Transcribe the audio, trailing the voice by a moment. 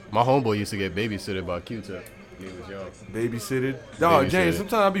My homeboy used to get babysitted by Q-Tip. He was young. Babysitted? Dog, James,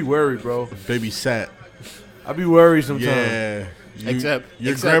 sometimes I be worried, bro. Babysat. I be worried sometimes. Yeah. Except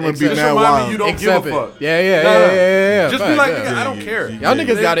your grammar be just mad remind wild. me you don't give a fuck. Yeah. Just be like, nigga, I don't care. Y'all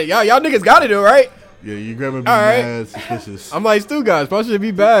niggas got it. Y'all niggas got it, though, right? Yeah, your grammar be mad suspicious. I'm like Stu guys. Probably should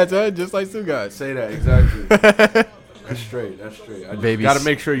be bad, son. Just like Stu guys. Say that, exactly. That's straight. I just gotta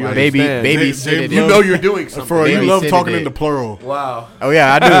make sure you understand. Babysitted. You know you're doing something. For you love talking in the plural. Wow. Oh,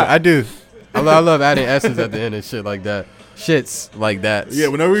 yeah, I do. I love adding S's at the end and shit like that. Shits like that. Yeah,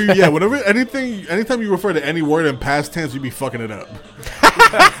 anytime you refer to any word in past tense, you be fucking it up.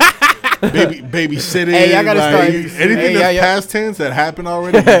 Babysitting. Hey, I gotta start. Anything that's past tense that happened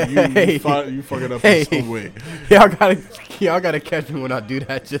already, you fuck it up in some way. Y'all gotta catch me when I do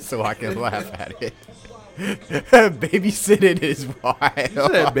that just so I can laugh at it. Babysitting is wild. He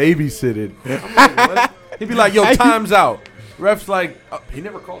said babysitting. Like, he'd be like, yo, time's out. Ref's like, he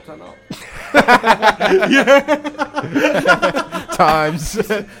never called time out. Times.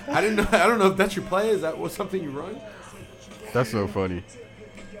 I don't know if that's your play. Is that something you run? That's so funny.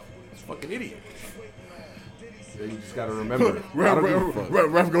 It's fucking idiot. So you just gotta remember.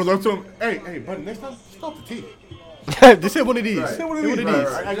 Ref goes up to him. Hey, buddy, next time, stop the T. Just hit one of these. Right. Hit one of these.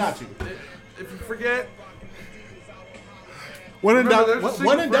 Right. I got you. If you forget, when in doubt,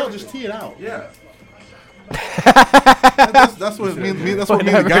 just tee it out. Yeah. That's what me and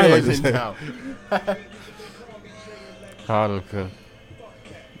the guy like to say. Hanukkah.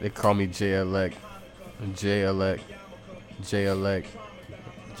 They call me J-Elect. J-Elect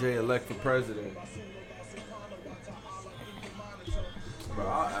for president. Bro,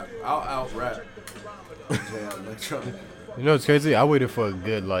 I'll out-rap J-Elect. You know what's crazy? I waited for a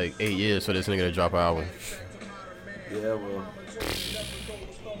good 8 years for this nigga to drop an album. Yeah, well.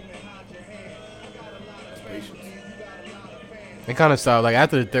 Patience. It kind of started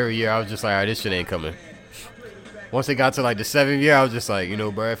after the third year, I was just like, all right, this shit ain't coming. Once it got to the 7th year, I was just like, you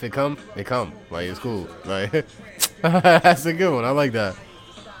know, bro, if it come, it come. It's cool. That's a good one. I like that.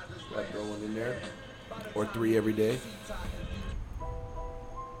 Gotta throw one in there. Or 3 every day.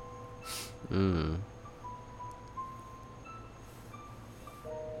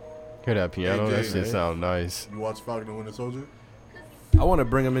 Hear that piano? Hey, Jay, that shit sound nice. You watch Falcon and Winter Soldier? I want to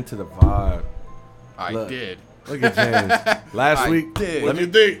bring him into the vibe. I did. Look at James. Last week. Did.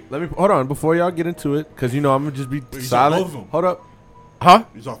 Let me hold on before y'all get into it, because I'm gonna just be silent. Hold up. Huh?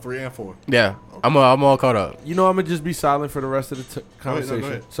 You saw 3 and 4. Yeah. Okay. I'm all caught up. I'm gonna just be silent for the rest of the conversation. Go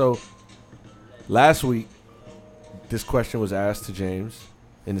ahead. So last week, this question was asked to James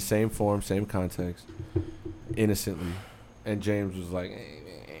in the same form, same context, innocently, and James was like,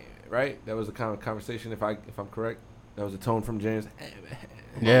 right? That was the kind of conversation. If I'm correct, that was a tone from James.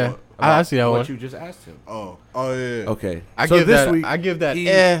 Yeah, I see that what one. you just asked him. Oh yeah. Okay. I give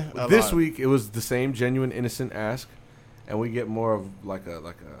that. This week it was the same genuine innocent ask, and we get more of like a.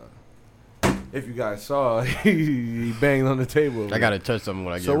 If you guys saw, he banged on the table. I gotta touch something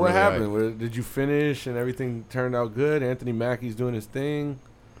when I get. So what happened? Did you finish and everything turned out good? Anthony Mackie's doing his thing.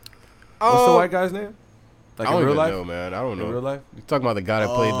 What's the white guy's name? I don't even know, man. I don't know. In real life? You talking about the guy that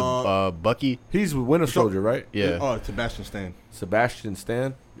played the Bucky? He's Winter Soldier, right? Yeah. Oh, Sebastian Stan. Sebastian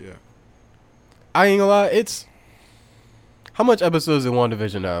Stan? Yeah. I ain't gonna lie. It's... How much episodes did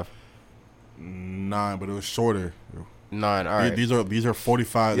WandaVision have? 9, but it was shorter. 9, all right. These are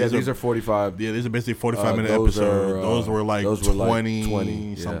 45. Yeah, these are 45. Yeah, these are basically 45-minute episodes. Those were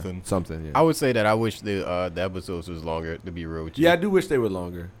 20 something. Yeah, something, yeah. I would say that I wish the episodes was longer, to be real with you. Yeah, I do wish they were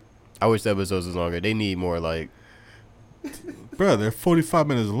longer. I wish the episodes was longer. They need more Bro, they're 45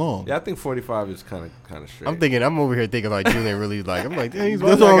 minutes long. Yeah, I think 45 is kind of straight. I'm over here thinking Julian really I'm like, damn,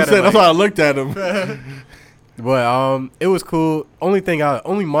 that's what I'm saying. That's why I looked at him. But it was cool. My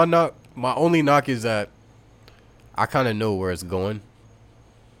only knock is that I kind of know where it's going.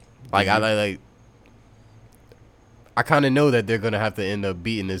 I kind of know that they're gonna have to end up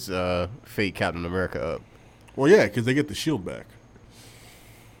beating this fake Captain America up. Well, yeah, because they get the shield back.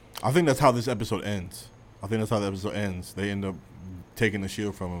 I think that's how this episode ends. They end up taking the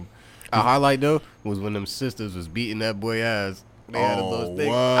shield from him. A highlight though was when them sisters was beating that boy ass. They had those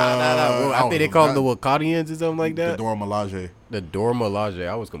things. Wow. I think they call them the Wakandians or something like that. The Dora Milaje. The Dora Milaje.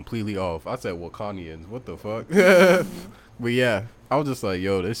 I was completely off. I said Wakandians. What the fuck? But yeah, I was just like,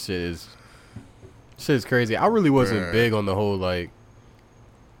 yo, this shit is crazy. I really wasn't big on the whole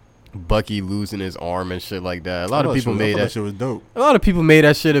Bucky losing his arm and shit like that. A lot of people made that shit was dope. A lot of people made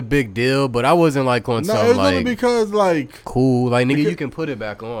that shit a big deal, but I wasn't on some it was only because cool, nigga, you can put it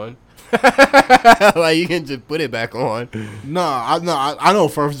back on. You can just put it back on. I know.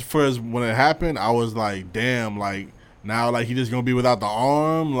 First when it happened, I was like, damn, Now, like, he just gonna be without the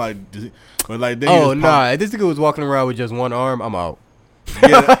arm, like, but like, then if this nigga was walking around with just one arm, I'm out.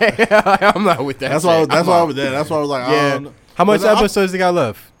 Yeah. I'm not with that. That's why I was like, yeah. How much episodes they got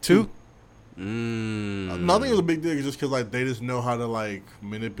left? 2. Nothing was a big deal, just because like they just know how to like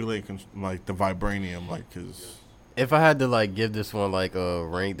manipulate like the vibranium, like because. If I had to like give this one like a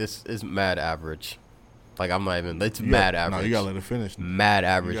rank, this is mad average. Like I'm not even. It's mad average. No, you gotta let it finish. Mad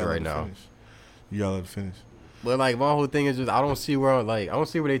average right now. You gotta let it finish. But like my whole thing is just I don't see where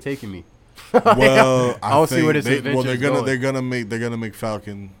they're taking me. Well, I don't see where this adventure is going. They're gonna make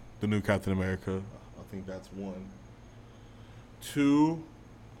Falcon the new Captain America. I think that's 1. 2.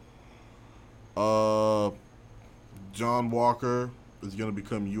 John Walker is gonna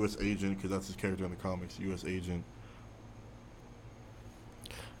become U.S. agent because that's his character in the comics. U.S. agent.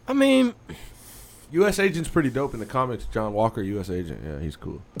 I mean, U.S. agent's pretty dope in the comics. John Walker, U.S. agent. Yeah, he's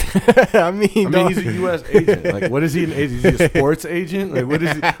cool. I mean, he's a U.S. agent. Like, what is he an agent? Is he a sports agent? Like, what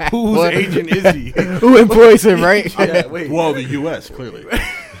is he? Whose agent is he? Who employs him, right? Yeah, wait. Well, the U.S. clearly.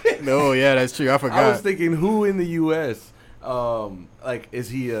 No, yeah, that's true. I forgot. I was thinking, who in the U.S.? Like, is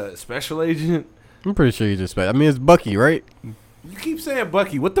he a special agent? I'm pretty sure he's just special. I mean, it's Bucky, right? You keep saying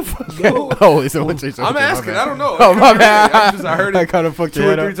Bucky. What the fuck? Oh, it's a I'm asking. I don't know. Oh, my bad. I heard it. I kind of fucked 2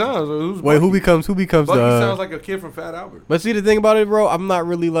 your or head 3 up. times. Wait, who becomes Bucky sounds like a kid from Fat Albert. But see, the thing about it, bro, I'm not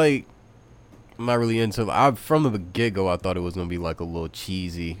really into. From the get-go, I thought it was gonna be like a little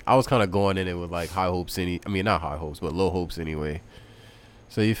cheesy. I was kind of going in it with like high hopes. Not high hopes, but low hopes anyway.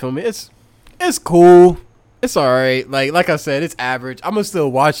 So you feel me? It's cool. It's all right. Like I said, it's average. I'm gonna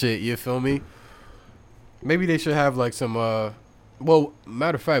still watch it. You feel me? Maybe they should have like some. Well,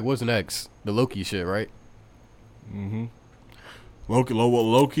 matter of fact, what's next? The Loki shit, right? Mm-hmm.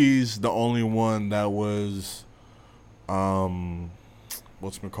 Loki's the only one that was,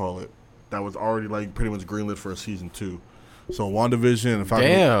 whatchamacallit, that was already like pretty much greenlit for a season 2. So WandaVision,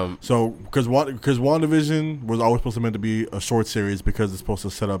 Damn. So because WandaVision was always supposed to meant to be a short series because it's supposed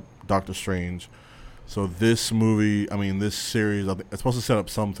to set up Doctor Strange. So this series, it's supposed to set up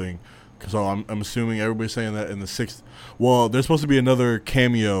something. So I'm assuming everybody's saying that in the 6th. Well, there's supposed to be another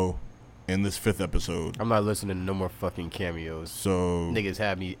cameo in this 5th episode. I'm not listening to no more fucking cameos. So niggas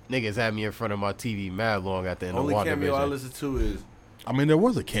had me in front of my TV mad long at the end of WandaVision. Only cameo I listen to is. I mean, there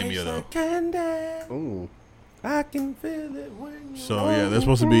was a cameo though. Ooh. I can feel it when you. So yeah, there's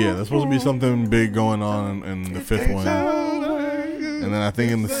supposed to be something big going on in the 5th one, and then I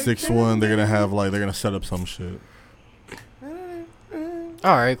think in the 6th one they're gonna set up some shit.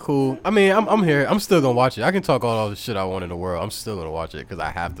 All right, cool. I mean, I'm here. I'm still gonna watch it. I can talk all the shit I want in the world. I'm still gonna watch it because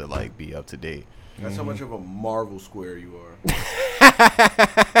I have to like be up to date. That's how much of a Marvel square you are.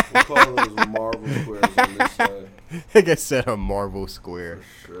 We'll call those Marvel squares on this side. I guess said a Marvel square. For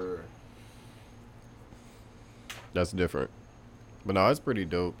sure. That's different. But no, it's pretty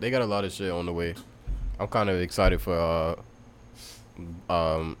dope. They got a lot of shit on the way. I'm kind of excited for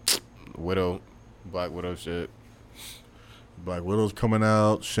Black Widow shit. Black Widow's coming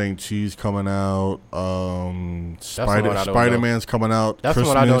out. Shang-Chi's coming out. Spider-Man's coming out. That's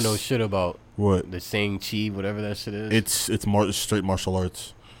Christmas. what I don't know shit about. What? The Shang-Chi, whatever that shit is. It's straight martial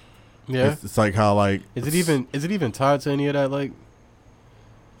arts. Yeah. It's like how like. Is it even tied to any of that like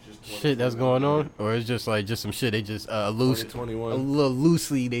shit that's going on, or it's just like just some shit they just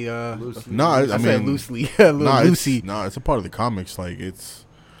loosely they No, I mean said loosely loosey. It's a part of the comics. Like it's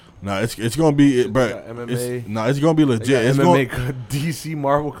gonna be bro. MMA. It's gonna be legit. It's MMA DC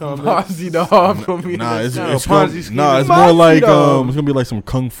Marvel comics. It's more like it's gonna be like some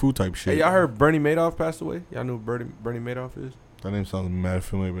kung fu type shit. Hey, y'all heard Bernie Madoff passed away? Y'all know who Bernie Madoff is? That name sounds mad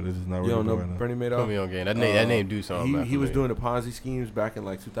familiar, but this is not really. You don't know right Bernie Madoff? Put me on game. That name do sound. He was doing the Ponzi schemes back in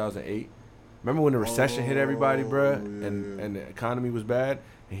like 2008. Remember when the recession hit everybody, bruh, and the economy was bad,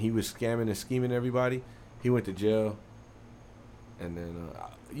 and he was scamming and scheming everybody? He went to jail, and then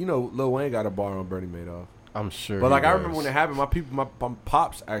Lil Wayne got a bar on Bernie Madoff. I'm sure. But like I remember when it happened, my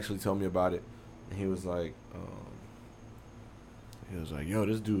pops actually told me about it, and he was like, "Yo,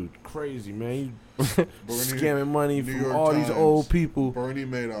 this dude crazy, man. He's scamming money from all these old people." Bernie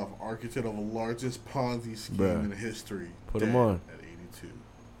Madoff, architect of the largest Ponzi scheme in history. Put him on. At 82.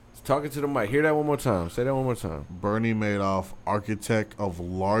 Talking to the mic. Hear that one more time. Say that one more time. Bernie Madoff, architect of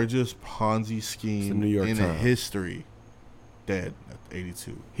largest Ponzi scheme in history. Dead at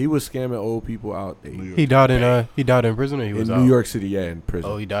 82. He was scamming old people out. He died in prison, or he was in out? New York City, yeah, in prison.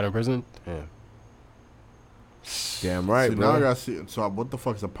 Oh, he died in prison? Yeah. Damn right, see, bro. Now I gotta see. So what the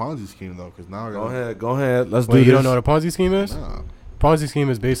fuck is a Ponzi scheme though? Because now go ahead. Let's do this. You don't know what a Ponzi scheme is? Nah. Ponzi scheme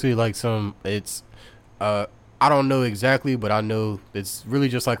is basically like I don't know exactly, but I know it's really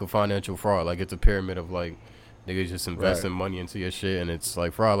just like a financial fraud. Like it's a pyramid of like Niggas just investing money into your shit, and it's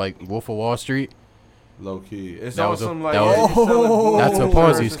like fraud. Like Wolf of Wall Street. Low key. It's That was a- some like that was- that's That's a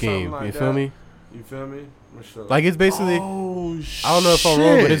Ponzi scheme. You feel me? You feel me? For sure. Like it's basically. Oh, I don't know if I'm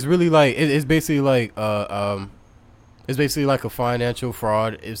wrong, but it's really like it's basically like it's basically like a financial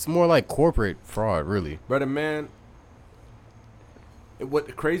fraud. It's more like corporate fraud, really. Brother, man. What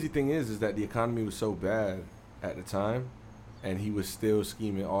the crazy thing is that the economy was so bad at the time, and he was still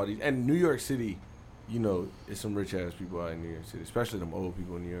scheming all these. And New York City, you know, it's some rich ass people out in New York City, especially them old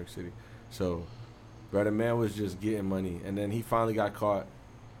people in New York City. So, brother, man was just getting money, and then he finally got caught.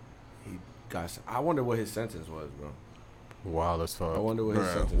 I wonder what his sentence was, bro. Wow, that's fun. I wonder what his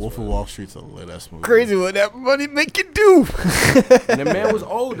sentence Wolf was. of Wall Street's a lit ass movie. Crazy what that money make you do. And the man was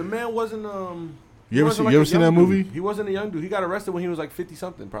old. The man wasn't You ever seen that movie? He wasn't a young dude. He got arrested when he was like 50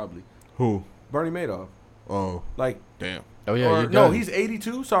 something, probably. Who? Bernie Madoff. Oh, Like, damn. Oh yeah, or, you're no, done. he's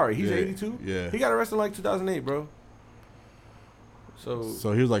 82. Sorry, he's Yeah, 82. yeah. He got arrested in like 2008, bro.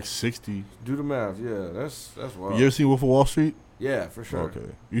 So he was like 60. do the math. Yeah, that's wild. You ever seen Wolf of Wall Street? Yeah, for sure. Okay.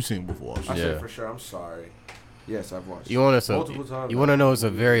 You seen Wolf of Wall I Street? Yeah. said for sure. I'm sorry. Yes, I've watched. You want to multiple times. You want to know it's a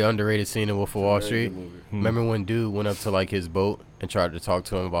very underrated scene in Wolf of Wall It's a very Street. good movie. Remember when dude went up to like his boat and tried to talk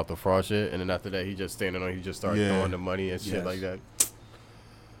to him about the fraud shit, and then after that he just standing on, he just started Yeah. throwing the money and shit Yes. like that.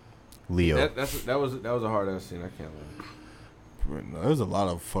 Leo. That was a hard ass scene. I can't lie. There's a lot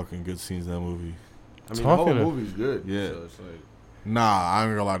of fucking good scenes in that movie. I mean, the whole Talking to- movie's good. Yeah. So it's like, Nah, I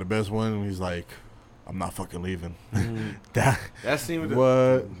ain't gonna lie. The best one, he's like, I'm not fucking leaving. that that scene with the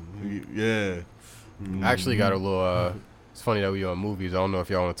what? Yeah. I actually got a little. It's funny that we on movies. I don't know if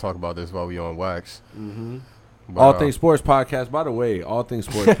y'all want to talk about this while we on wax. Mm-hmm. But, All Things Sports Podcast. By the way, All Things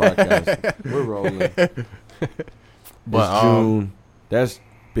Sports Podcast. We're rolling. But It's June. That's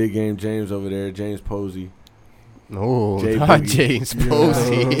Big Game James over there. James Posey. No, Jay not Boogie. James You know.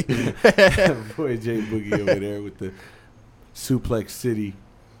 Posey. Boy, Jay Boogie over there with the Suplex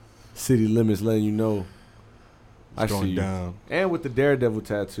City limits, letting you know. I It's see going you. down. And with the Daredevil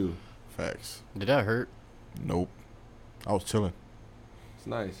tattoo. Facts. Did that hurt? Nope. I was chilling. It's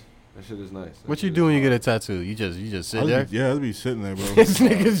nice. That shit is nice. What you do when you get a tattoo? You just sit there. Yeah, I'd be sitting there, bro. This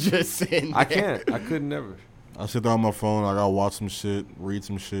nigga's just sitting. I there. can't. I could never. I sit there on my phone. I gotta watch some shit, read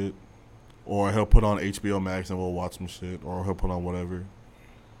some shit, or he'll put on HBO Max and we'll watch some shit, or he'll put on whatever.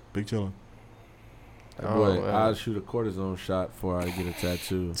 Big chilling. Oh, Boy, wow. I'll shoot a cortisone shot before I get a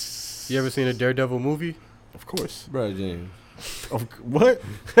tattoo. You ever seen a Daredevil movie? Of course. Bro, James. What?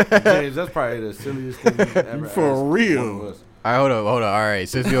 James, that's probably the silliest thing you've ever For asked real. one of us. All right, hold up. All right.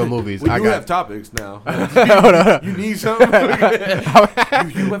 Since you're on movies, We I do got. have topics now. Hold up. You need something?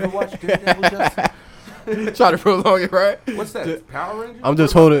 you ever watch Daredevil, Justin? Try to prolong it, right? What's that? Power Rangers? I'm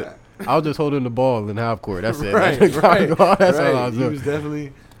just What holding. about I was just holding the ball in half court. That's it. Right, That's right, all I right. was He doing. was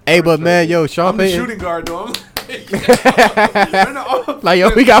definitely. Hey, but man, yo, Sean I'm the Peyton. shooting guard, though. I'm Like, yo,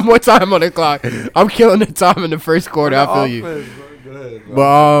 we got more time on the clock. I'm killing the time in the first quarter. I feel you. Go ahead,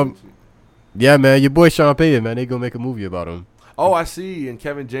 bro. But yeah, man, your boy Sean Peyton, man, they gonna make a movie about him. Oh, I see. And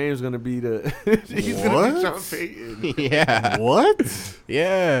Kevin James gonna be the. He's gonna be What? Sean Payton. Yeah, What?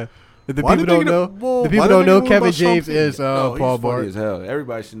 yeah. If the Why people did don't they know, get a- well, the why people did don't they know get a movie Kevin about Sean James Payton? is No, Paul he's funny Bart. as hell.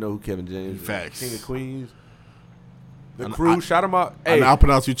 Everybody should know who Kevin James is. Facts. King of Queens. The And Crew. Shout him out. And Hey, I'll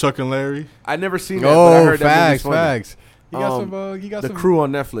pronounce you Chuck and Larry. I never seen that, but I Oh, heard that movie's facts, funny. facts. You got Um, some. You got The some. Crew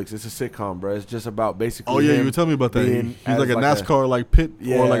on Netflix. It's a sitcom, bro. It's just about basically. Oh yeah, you him were telling me about that. being He's as like a like a- NASCAR like pit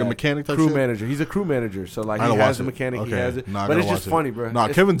or like a mechanic type crew shit. manager. He's a crew manager, so like I he gotta has watch the it. mechanic, he Okay. has it. Nah, I but it's gotta just watch it. funny, bro. Nah,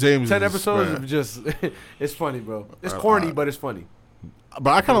 It's Kevin James 10 is episodes bruh. of just it's funny, bro. It's Alright, corny, alright. but it's funny.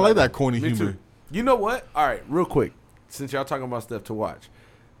 But I kind of like that corny Me humor. too. You know what? All right, real quick, since y'all talking about stuff to watch,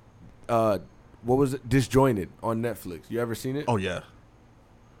 what was it? Disjointed on Netflix. You ever seen it? Oh yeah,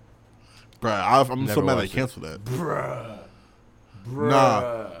 bruh. I'm Never so mad they watched it. canceled that. Bruh.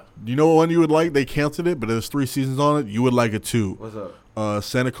 Nah. You know what one you would like? They canceled it, but there's 3 seasons on it. You would like it too. What's up?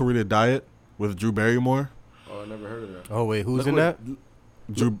 Santa Clarita Diet with Drew Barrymore. Oh, I never heard of that. Oh wait, who's Look in what-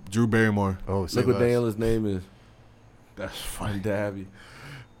 that? Drew Barrymore. Oh, say Look what less. Daniela's name is. That's funny. Dabby.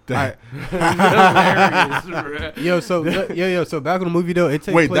 That- Yo, so back on the movie though, it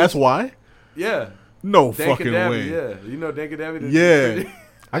takes Wait, place. that's why? Yeah. No Dan fucking Kadabby, way. yeah. You know Dan Kadabby? Yeah.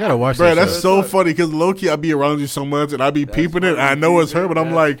 I gotta watch Bro, that. that's show. so funny because low-key I be around you so much and I be That's peeping it and I funny, know it's dude. her, but I'm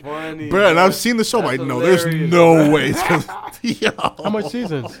That's like, funny, bro, and I've bro. seen the show. I'm That's like, no, there's hilarious, no bro. way. It's 'cause- Yo. How much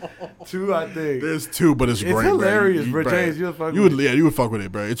seasons? 2, I think. There's 2, but it's It's great. hilarious, bro. bro. James, you'll fuck you with would, yeah, you would fuck with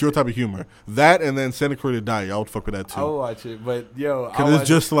it, bro. It's your type of humor. That and then Santa Clarita Diet, y'all would fuck with that too. I'll watch it, but yo, Because it's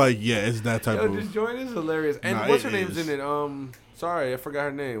just like, yeah, it's that type yo, of. Disjointed is hilarious. And Nah, what's it her name's is. in it? Sorry, I forgot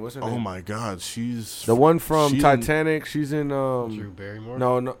her name. What's her name? Oh my God, she's The one from she's in- Titanic. She's in Drew Barrymore.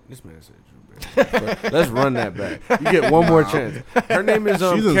 No, this man said Drew Let's run that back. You get one more chance. Her name is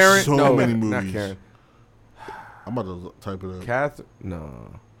She's in Karen. so No, many not movies. Karen. I'm about to type it up. Catherine.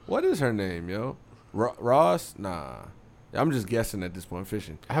 No. What is her name, yo? Ross? Nah. I'm just guessing at this point.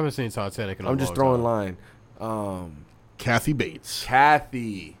 Fishing. I haven't seen Titanic in a I'm long just throwing time. line. Kathy Bates.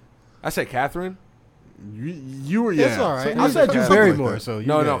 Kathy. I said Catherine. You were It's all right. So I you said just Drew like Barrymore, that. so you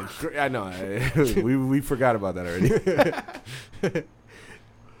No, good. no. I know. we forgot about that already.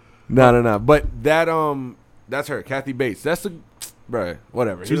 No. But that's her, Kathy Bates. That's the, bruh,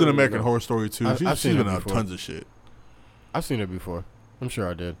 whatever. She was in American Horror Story too. I've She's seen been her on before. tons of shit. I've seen her before. I'm sure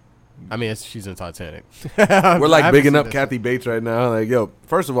I did. I mean, she's in Titanic. We're like bigging up Kathy Bates right now. Like, yo,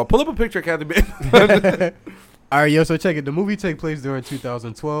 first of all, pull up a picture of Kathy Bates. All right, yo, so check it. The movie take place during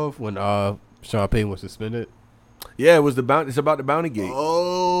 2012 when Sean Payton was suspended. Yeah, it was it's about the Bounty Gate.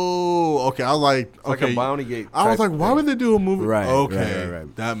 Oh, okay. I was like, It's like a Bounty Gate. I was type like, why thing. would they do a movie? Right, Okay,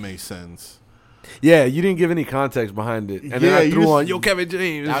 right. that makes sense. Yeah, you didn't give any context behind it, and then Yeah, I you threw just- on, yo, Kevin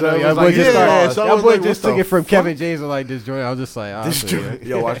James. I So know, it y'all was boy like, just yeah, started. so I Y'all was boy like, just what took the it from fuck? Kevin James and like disjointed. I was just like, Disjointed.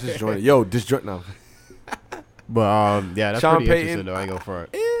 Yo, watch Disjointed. Yo, Disjointed. No. But yeah, that's Sean pretty Payton. interesting though. I ain't gonna front.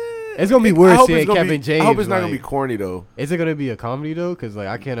 It's gonna be weird seeing Kevin James. I hope it's not gonna like- be corny though. Is it gonna be a comedy though? Because like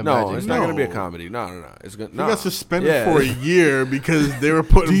I can't imagine. No, it's not gonna be a No. comedy. No. It's gonna. He got suspended Yeah. for a year because they were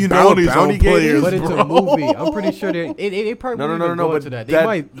putting Do you know what bounties Bounty on Gate players. is? But it's bro. a movie. I'm pretty sure they probably No. won't even go But into that. They that,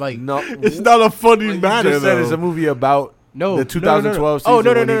 might like no. It's not a funny You matter just said though. it's a movie about no the 2012 Oh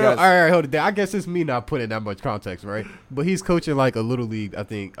season no. when he got- All right, hold it. I guess it's me not putting that much context, right? But he's coaching like a little league. I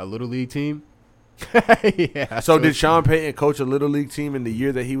think a little league team. Yeah. So did Sean Payton coach a little league team in the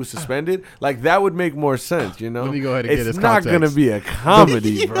year that he was suspended? Like that would make more sense, you know. Let me go ahead and get it's this not context. gonna be a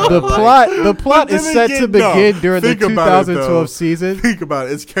comedy, bro. The plot is then set to again, no. begin during the Think about it, 2012 though. season. Think about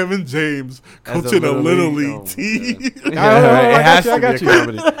it. It's Kevin James As a coaching a little league- league team. Yeah, it has I to got be you.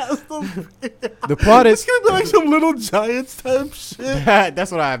 a comedy. The plot It's is gonna be like some Little Giants type shit.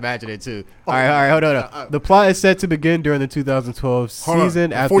 that's what I imagine it too. All right, hold on. The plot is set to begin during the 2012 Hold on. season.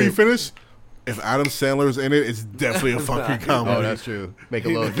 Before after you finish, if Adam Sandler's in it, it's definitely a fucking comedy. Oh, that's true. Make a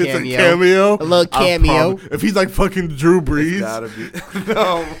little If it's cameo. a cameo, A little I cameo. promise- If he's like fucking Drew It's Brees, gotta be.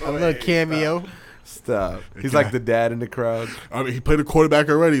 No, A little cameo. stop. He's like the dad in the crowd. I mean, he played a quarterback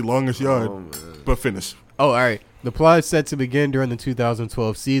already, longest yard. Oh, man. But finish. Oh, all right. The plot is set to begin during the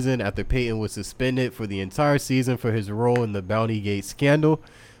 2012 season after Peyton was suspended for the entire season for his role in the Bounty Gate scandal,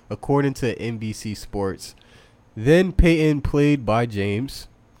 according to NBC Sports. Then Peyton, played by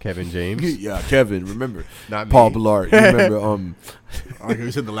Kevin James, Yeah, Kevin. Remember not me. Paul Blart. You remember? I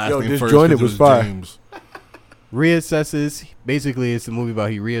you said the last Yo, name first. Disjointed 'cause it was fire. James. Reassesses. Basically, it's a movie about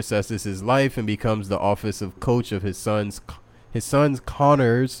he reassesses his life and becomes the offensive coach of his son's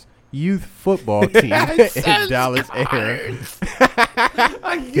Connor's youth football team in Dallas area.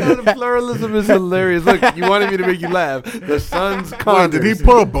 Yo, the pluralism is hilarious. Look, you wanted me to make you laugh. The Suns Wait, Connors. did he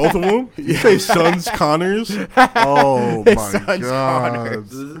put up both of them? You say Sons Connors? Oh His my son's god! Connors.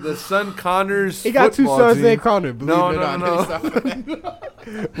 the Son Connors? He got two football sons team. named Connor. Believe No, it or no,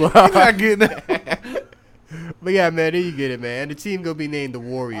 not. You're not getting that. But yeah, man, there you get it, man. The team gonna be named the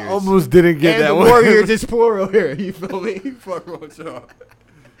Warriors. Almost didn't get and that the one. Warriors is plural here. You feel me? Fuck with y'all.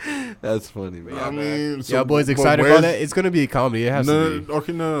 That's funny, man. I mean, Y'all boys but excited where's- about that? It's gonna be a comedy. It has No, to be.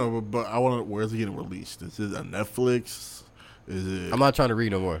 okay, no. But I want to. Where's it getting released? Is it on Netflix? Is it? I'm not trying to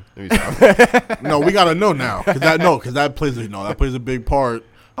read no more. Let me stop. No, we gotta know now because that plays a big part.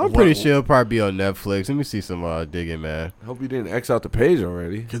 I'm pretty sure it'll probably be on Netflix. Let me see some digging, man. I hope you didn't X out the page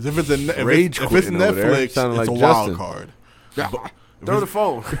already. Because if it's a Rage if it's quitting over there. Netflix, it's Sounding like a Justin. wild card. Throw the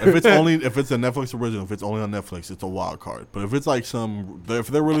phone. If it's a Netflix original, if it's only on Netflix, it's a wild card. But if it's like if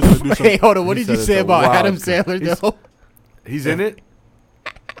they're really going to do Hey, something, hold on. What He did you said say it's a about wild Adam card. Sandler, though? He's in it?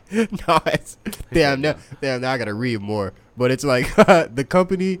 No, it's damn. Now I gotta read more. But it's like the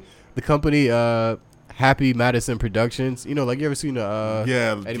company, Happy Madison Productions. You know, like you ever seen the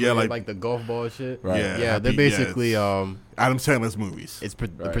like the golf ball shit. Right. Yeah, they're basically Adam Sandler's movies. it's the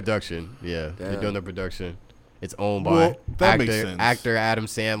Right. production. Yeah, they're Damn. doing the production. It's owned by Well, that makes sense. actor Adam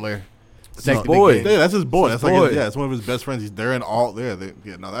Sandler. his Second boy. begin. Yeah, that's his boy. That's boy. like it's one of his best friends. They're in all there.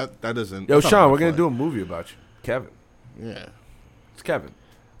 No, that doesn't. Yo, that's not Sean, a we're going to flag. do a movie about you. Kevin. Yeah. It's Kevin.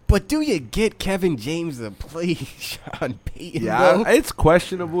 But do you get Kevin James to play Sean Peyton? Yeah, bro? it's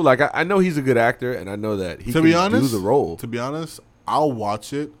questionable. Like, I know he's a good actor, and I know that he To can be honest, do the role. To be honest, I'll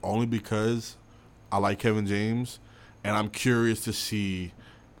watch it only because I like Kevin James, and I'm curious to see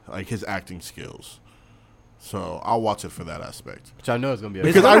like his acting skills. So I'll watch it for that aspect. Which I know it's gonna be. It's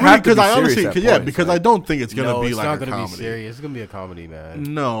Because gonna I have to be honestly, serious at yeah, points, because like- I don't think it's gonna no, be it's like not a gonna comedy. be serious. It's gonna be a comedy, man.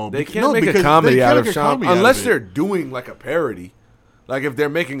 No, They bec- can't no, make a because comedy they out can't of make a Sean comedy out of unless it. they're doing like a parody. Like if they're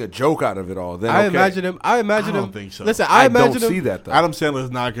making a joke out of it all, then I okay. imagine him. I don't think so. Listen, I imagine don't him. see that though. Adam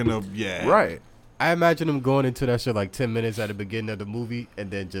Sandler's not gonna. Yeah. Right. I imagine him going into that shit like 10 minutes at the beginning of the movie, and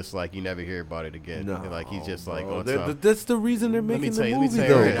then just like you never hear about it again. No, and, like he's just like bro. on top. That's the reason they're making the movie, let me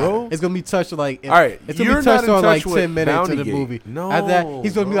though, right bro. now. It's gonna be touched like. All right, it's gonna you're be touched not in on like touch 10 with minutes of the Bountygate. movie. No, After that,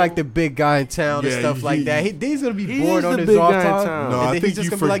 he's gonna be bro. like the big guy in town and Yeah, stuff like that. He's gonna be he bored is on the his big off guy in time. town. No, and I then think he's just you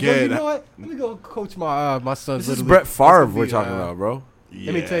gonna be like, yo, you forget. know what? Let me go coach my son's This is little Brett league. It's Favre gonna we're be, talking about, bro.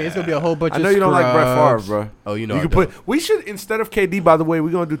 Let me tell you, it's gonna be a whole bunch I of know you don't like Brett Favre, scrubs. bro. Oh, you know You I can don't. put. We should instead of KD. By the way,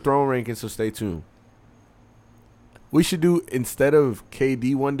 we're gonna do throne ranking, so stay tuned. We should do instead of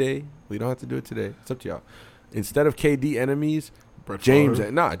KD one day. We don't have to do it today. It's up to y'all. Instead of KD enemies, Brett James.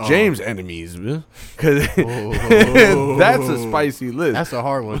 Favre? James enemies, because Oh. that's a spicy list. That's a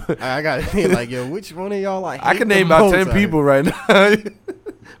hard one. I got to think like, yo, which one of y'all like? I hate can the name about most 10 out of people it? right now.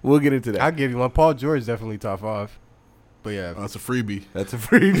 We'll get into that. I'll give you one. Paul George is definitely top 5. But yeah, That's a freebie. That's a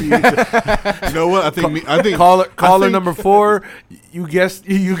freebie. You know what? I think Caller number 4. You guessed.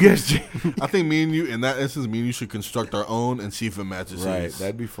 James. I think me and you in that instance, me and you should construct our own and see if it matches Right, his.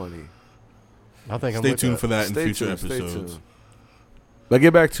 that'd be funny. I think I'm Stay with tuned that. for that in Stay future tuned, stay episodes. tuned. Let's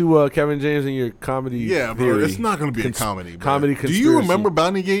get back to Kevin James and your comedy. Yeah, bro, theory. it's not going to be a comedy. Bro. comedy Do you conspiracy. remember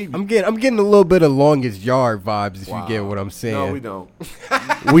Bountygate? I'm getting a little bit of Longest Yard vibes if Wow. you get what I'm saying. No, we don't.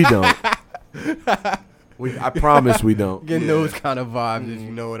 We don't. I promise we don't. Getting those kind of vibes if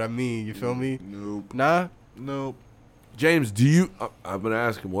you know what I mean. You feel me? Nope. Nah. Nope. James, do you? I'm gonna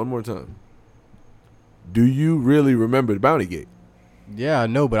ask him one more time. Do you really remember the Bountygate? Yeah, I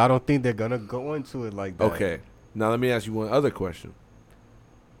know, but I don't think they're gonna go into it like that. Okay. Now let me ask you one other question.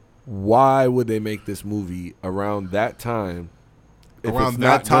 Why would they make this movie around that time? If Around it's that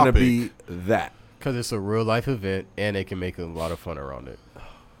not gonna topic? be that. Because it's a real life event and they can make a lot of fun around it.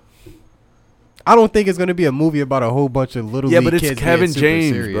 I don't think it's gonna be a movie about a whole bunch of little league But kids it's Kevin being super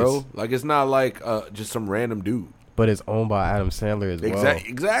James, serious. bro. Like it's not like just some random dude. But it's owned by Adam Sandler as well.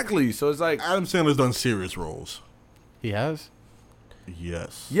 Exactly. So it's like Adam Sandler's done serious roles. He has.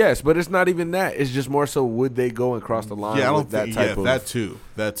 Yes. yes, but it's not even that. It's just more so would they go and cross the line Yeah, I with don't that think type of that too.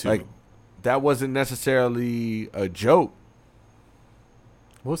 That too. like that wasn't necessarily a joke.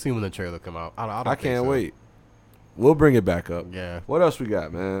 We'll see when the trailer come out. I don't I think can't so. wait. We'll bring it back up. Yeah. What else we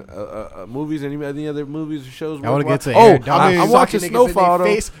got, man? Movies? Any other movies or shows? I want to get to Oh, Aaron Donald I'm watching sucking niggas in Snowfall their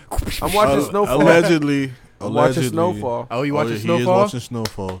though. face. I'm watching Snowfall. Allegedly. I'm watching Snowfall. Oh, you watching He is Snowfall? watching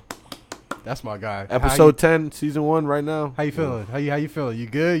Snowfall. That's my guy. Episode 10, season 1, right now. How you feeling? How you feeling? You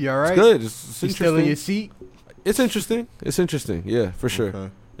good? You all right? It's good. It's You still in interesting. your seat? It's interesting. It's interesting. Yeah, for sure. Okay.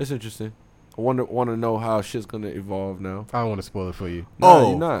 It's interesting. I want to know how shit's gonna evolve now. I don't want to spoil it for you. No, Oh.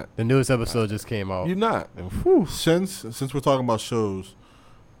 you're not. The newest episode just came out. You're not. Since we're talking about shows,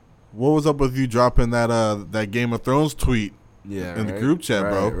 what was up with you dropping that Game of Thrones tweet Yeah. in the right? group chat,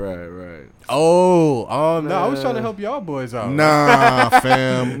 bro? Right. Oh, no, I was trying to help y'all boys out. Nah,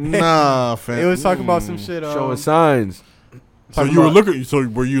 fam. Nah, fam. It was talking about some shit. Showing signs. So you were looking. So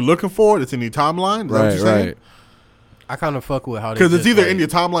were you looking for it? It's in your timeline. Is that what you're saying? I kind of fuck with how they Because it's just, either like- in your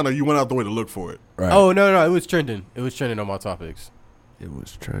timeline or you went out the way to look for it. Right. Oh no, it was trending. It was trending on my topics. It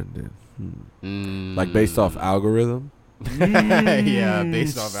was trending. Mm. Like based off algorithm. Yeah,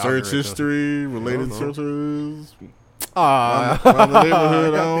 based off Search algorithm. history, related know. searches. Ah, Around the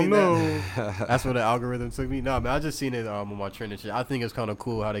neighborhood, I y'all don't think know. That's what the algorithm took me. No, man, I just seen it on my trending shit. I think it's kind of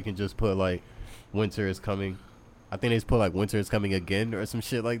cool how they can just put like winter is coming. I think they just put like winter is coming again or some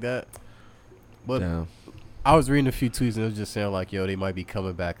shit like that. But Damn. I was reading a few tweets and it was just saying like, yo, they might be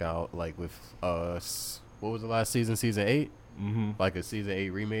coming back out like with what was the last season? Season 8, like a season 8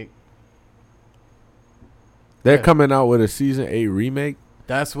 remake. They're Yeah. coming out with a season 8 remake.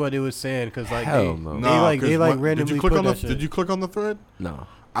 That's what it was saying because like Hell no. they randomly did you click put on the that shit. Did you click on the thread? No.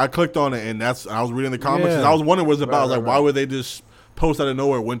 I clicked on it, and I was reading the comments. Yeah. And I was wondering what it was about. I was Right, like, right, why would they just post out of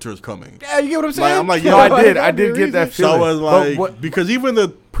nowhere winter is coming? Yeah, you get what I'm saying? I'm like, No, yo, I did get that So I feeling. was But like, what- because even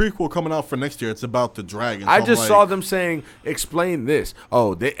the prequel coming out for next year, it's about the dragon. So I I'm just like, saw them saying, explain this.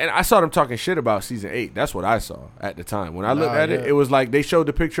 Oh, and I saw them talking shit about season 8. That's what I saw at the time. When I looked at it, yeah. it was like they showed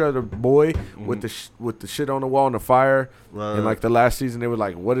the picture of the boy with the shit on the wall and the fire. Right. And like the last season, they were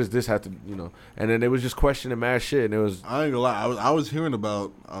like, what does this have to, and then they was just questioning mad shit. And it was, I ain't gonna lie. I was hearing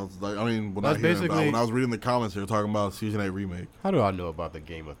about. I was like, when I was reading the comments, they were talking about season 8 remake. How do I know about the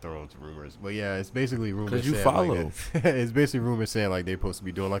Game of Thrones rumors? But yeah, it's basically rumors. 'Cause you saying, follow. Like, it's basically rumors saying like they're supposed to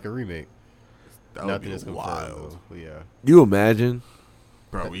be doing like a remake. That would Nothing be is confirmed. wild, Though, but yeah, you imagine?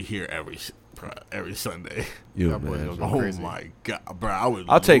 bro. We hear every Sunday. You That boy imagine. don't go Oh crazy. my god, bro!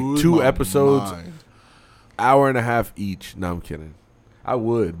 I'll take lose 2 my episodes. mind. Hour and a half each. No, I'm kidding. I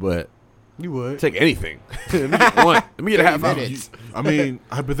would, but You would take anything. Let me get one. Let me get a half hour. I mean,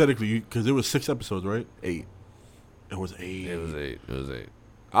 hypothetically, because it was 6 episodes, right? 8. It was 8. It was 8. It was 8.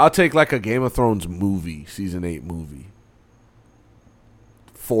 I'll take like a Game of Thrones movie, season 8 movie,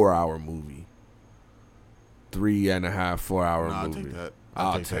 4-hour movie, 3.5, 4-hour movie. I'll take that.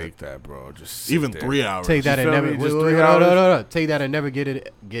 I'll take that, bro. Just even there. 3 hours. Take that and never. Just 3 hours. No. Take that and never get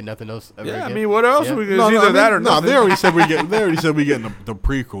nothing else. Ever Yeah, again. I mean, what else? Yeah. We either that or nothing. They already said we get. They already said we getting the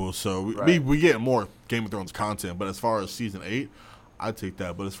prequel, so Right. we get more Game of Thrones content. But as far as season 8, I'd take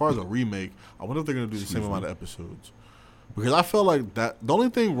that. But as far as a remake, I wonder if they're gonna do the same amount of episodes. Because I felt like that. The only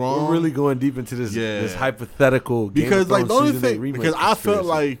thing wrong. We're really going deep into this hypothetical. Because Game of like the only Thrones season 8 thing, remake because I felt conspiracy.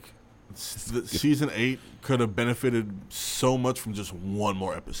 like season 8 could have benefited so much from just one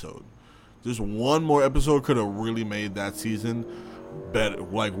more episode. Just one more episode could have really made that season better,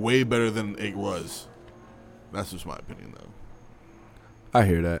 like way better than it was. That's just my opinion, though. I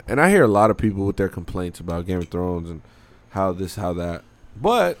hear that, and I hear a lot of people with their complaints about Game of Thrones and how this, how that.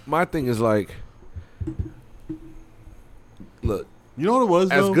 But my thing is like, look, You know what it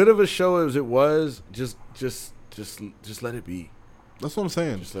was? as though? good of a show as it was, just let it be. That's what I'm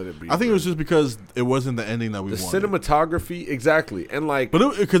saying. Just let it be. I think it bro. was just because it wasn't the ending that we the wanted. cinematography, exactly, and like,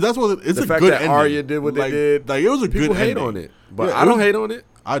 But because that's what it's the a fact good that ending. Arya did what they Like- did. Like it was a people good hate ending. on it, but Yeah, I don't hate on it.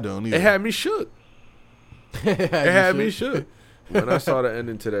 I don't either. It had me shook. It had me shook when I saw the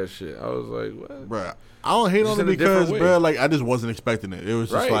ending to that shit. I was like, what? Bruh, I don't hate Just on it in a different because, way. bruh, like I just wasn't expecting it. It was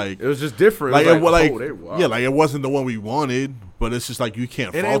just Right. like It was just different. like, It was like oh, they wild. yeah, like it wasn't the one we wanted, but it's just like you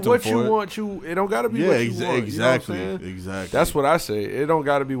can't It fault ain't them what for you it. want. It don't gotta be Yeah, what you want. exactly, You know what I'm saying? exactly. That's what I say. It don't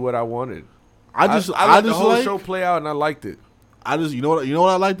gotta be what I wanted. I I let let the just whole like, show play out, and I liked it. you know what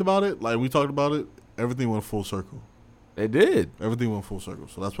I liked about it. Like we talked about it, everything went full circle. It did, Everything went full circle.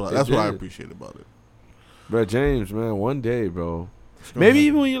 So that's what It what I did. appreciate about it. bro. James, man, one day, bro. It's gonna Maybe happen.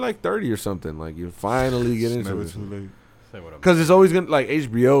 even when you're like 30 or something, like you finally get It's into never it. too late. Say what I'm- Because it's always gonna like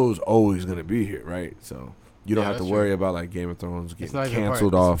HBO's always gonna be here, right? So you don't Yeah, have to that's worry true. about like Game of Thrones It's getting not even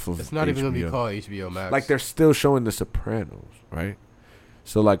canceled part- off of. It's not even gonna be HBO. called HBO Max. Like they're still showing The Sopranos, right?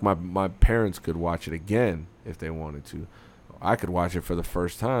 So like my parents could watch it again if they wanted to. I could watch it for the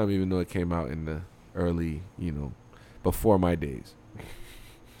first time, even though it came out in the early, before my days.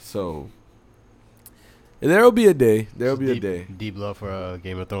 So there'll be a day. There'll be a day. Deep love for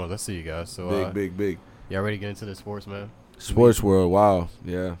Game of Thrones. Let's see you guys. So Big. y'all ready to get into the sports, man? Sports world. Wow.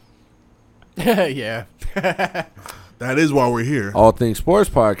 Yeah. Yeah. That is why we're here. All Things Sports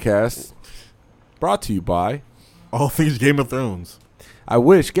Podcast brought to you by. All things Game of Thrones. I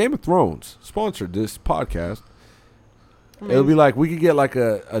wish Game of Thrones sponsored this podcast. It'll be like we could get like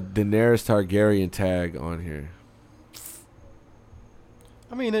a Daenerys Targaryen tag on here.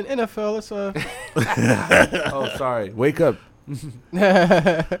 I mean, in NFL, it's Oh, sorry. Wake up.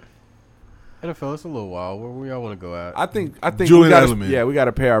 NFL, it's a little wild. Where y'all want to go at? I think Julian we gotta, Edelman. Yeah, we got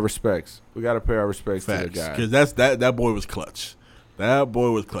to pay our respects. We got to pay our respects to the Facts. guy. Because that boy was clutch. That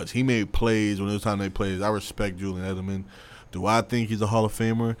boy was clutch. He made plays when it was time to make plays. I respect Julian Edelman. Do I think he's a Hall of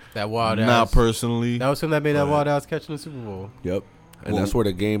Famer? That wild Not ass. personally. That was him that made that Right. wild ass catch in the Super Bowl. Yep. And Well- that's where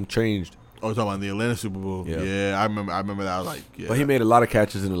the game changed. Oh, you're talking about the Atlanta Super Bowl. Yeah. Yeah, I remember that. I was like, yeah. But he made a lot of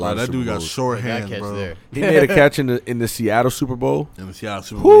catches in a lot Bro, of that Super dude got Bowls. short That hands, catch bro. there. He made a catch in the Seattle Super Bowl. In the Seattle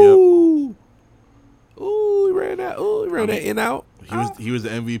Super Bowl, yep. Ooh, he ran that. Ooh, he ran that in out. He was the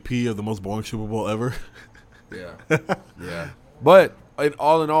MVP of the most boring Super Bowl ever. Yeah. Yeah. But in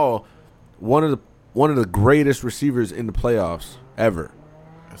all, one of the greatest receivers in the playoffs ever.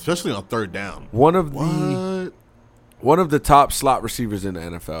 Especially on third down. One of What? the top slot receivers in the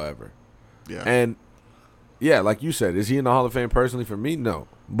NFL ever. Yeah. And yeah, like you said, is he in the Hall of Fame personally? For me, no.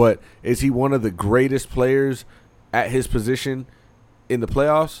 But is he one of the greatest players at his position in the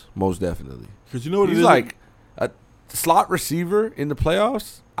playoffs? Most definitely. Because you know what He's it is? like a slot receiver in the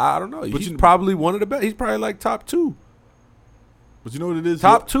playoffs. I don't know. But He's you- probably one of the best. He's probably like top 2. But you know what it is?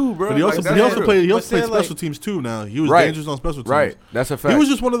 Top 2, bro. But he also Like, that's he also true. played But special saying, teams too. Now he was Right. dangerous on special teams. Right. That's a fact. He was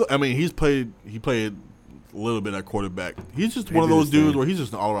just one of the. I mean, he played a little bit at quarterback. He's just He one of did those his dudes thing. where he's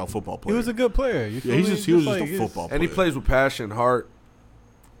just an all around football player. He was a good player. You yeah, feel he me? was just a like, football player. And he plays with passion, heart.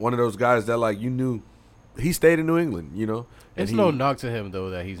 One of those guys that like you knew. He stayed in New England, And It's no knock to him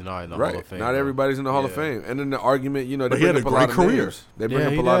though that he's not in the right. Hall of Fame. Not though. everybody's in the Hall of Yeah. Fame. And then the argument, they But he bring had up a a lot great of career. names. They bring Yeah,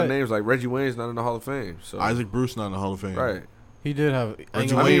 up he a lot of did. names like Reggie Wayne's not in the Hall of Fame. So Isaac Bruce not in the Hall of Fame. right. He did have. Reggie I Wayne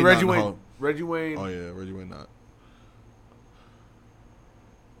mean not Reggie in the Wayne. Hall- Reggie Wayne. Oh yeah, Reggie Wayne not.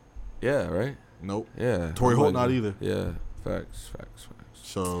 Yeah. Right. Nope. Yeah. Torrey I'm Holt like- not either. Yeah. Facts.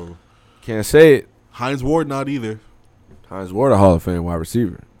 So Can't say it. Hines Ward not either. Hines Ward, a Hall of Fame wide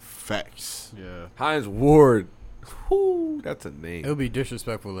receiver. Facts. Yeah. Hines Ward Whoo, that's a name. It would be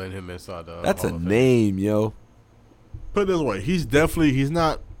disrespectful letting him inside the. That's a Hall of Fame. name, yo. Put it this way, he's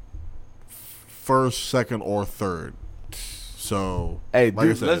not first, second, or third. So, Hey, like I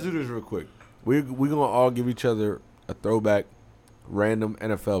dude, said, let's do this real quick. We're gonna all give each other a throwback, random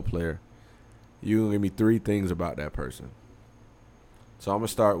NFL player. You gonna give me 3 things about that person. So I'm gonna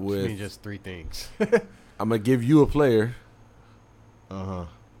start I with. mean, just 3 things. I'm gonna give you a player, Uh-huh.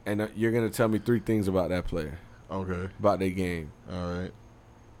 and you're gonna tell me 3 things about that player, Okay. about their game. All right.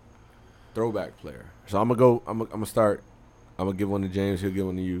 Throwback player. So I'm gonna go. I'm gonna start. I'm gonna give one to James. He'll give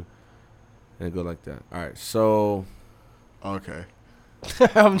one to you, and go like that. All right. So, Okay.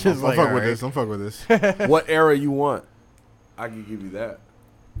 I'm just like, I'm fuck all with right. this. I'm fuck with this. what era you want? I can give you that.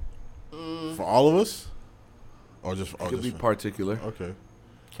 For all of us? Or just It could be particular. Okay.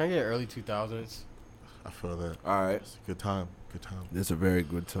 Can I get early 2000s? I feel that. All right. It's a good time. Good time. It's a very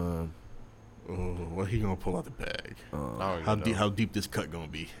good time. Oh, what he gonna pull out the bag? I don't How even deep? know. How deep this cut gonna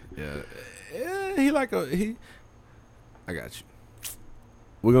be? Yeah. He like a he. I got you.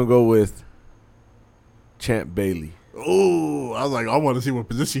 We're gonna go with Champ Bailey. Oh, I was like, I want to see what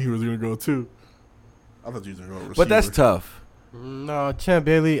position he was gonna go to. I thought you was gonna go receiver. But that's tough. No, Champ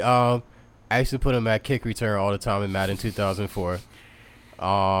Bailey. I used to put him at kick return all the time in Madden 2004.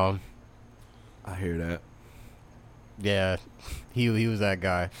 I hear that. Yeah, he was that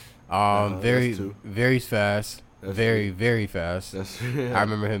guy. that's Very two. very fast. That's Very fast. That's I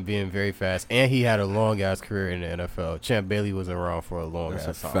remember him being very fast, and he had a long ass career in the NFL. Champ Bailey was around for a long That's a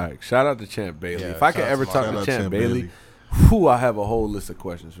ass time. fact. Shout out to Champ Bailey. Yeah, If I could shout out ever to talk Shout to out Champ Champ Bailey, whew, I have a whole list of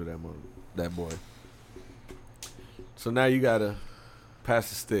questions for that boy. So now you gotta pass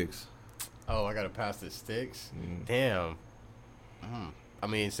the sticks. Oh, I gotta pass the sticks. Mm. Damn. I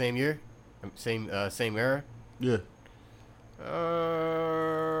mean, same year, same era. Yeah.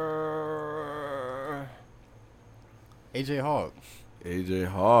 AJ Hawk. AJ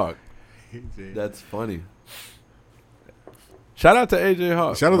Hawk. That's funny. Shout out to AJ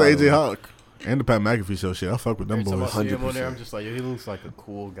Hawk. Shout out to by the way. AJ Hawk and the Pat McAfee show. Shit, I fuck with them Every time I boys. see him on there, 100%. I'm just like, yo, he looks like a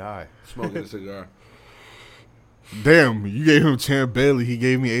cool guy. Smoking a cigar. Damn, you gave him Champ Bailey. He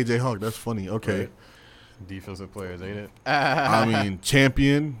gave me AJ Hawk. That's funny. Okay. Right. Defensive players, ain't it? I mean,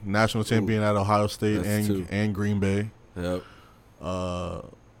 national champion at Ohio State That's two. and Green Bay. Yep.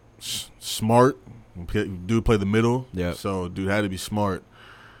 Smart. Dude played the middle. Yep. So dude had to be smart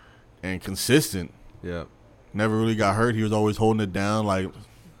and consistent. Yep. Never really got hurt. He was always holding it down, like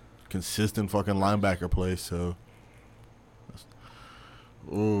consistent fucking linebacker play. So,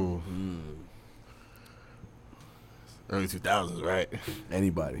 ooh, early 2000s, right?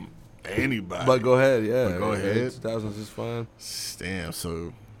 Anybody. Anybody. But go ahead, yeah. But go ahead. 2000s is fine. Damn.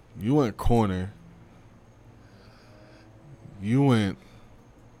 So you went corner. You went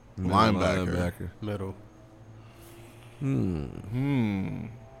linebacker. Middle.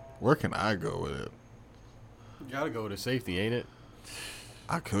 Where can I go with it? You gotta go with a safety, ain't it?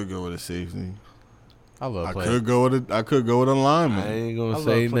 I could go with a safety. I love I playing. could go with a I lineman. ain't I gonna love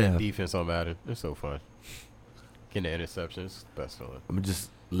say playing nothing. defense on Madden. It's so fun. Getting the interceptions, best feeling. I'm gonna just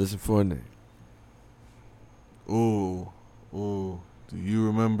listen for a name. Ooh. Do you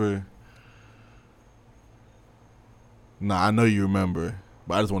remember? Nah, I know you remember,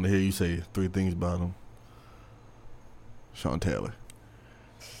 but I just want to hear you say 3 things about him. Sean Taylor.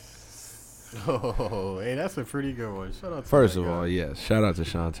 Oh, hey, that's a pretty good one. Shout out to First that of guy. all, yes. Shout out to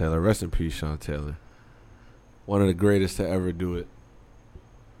Sean Taylor. Rest in peace, Sean Taylor. One of the greatest to ever do it.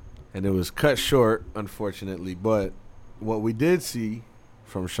 And it was cut short, unfortunately. But what we did see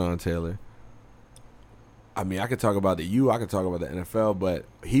from Sean Taylor, I mean, I could talk about the U, I could talk about the NFL, but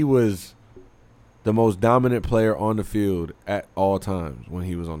he was the most dominant player on the field at all times when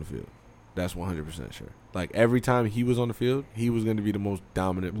he was on the field. That's 100% sure. Like, every time he was on the field, he was going to be the most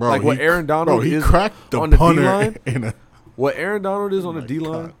dominant. Bro, like, what Aaron Donald he is cracked the on the punter D-line. in a What Aaron Donald is on the my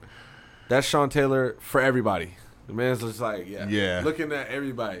D-line, God. that's Sean Taylor for everybody. The man's just like, Yeah. looking at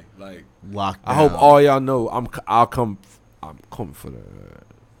everybody. Like, lockdown. I hope all y'all know I'm coming for the.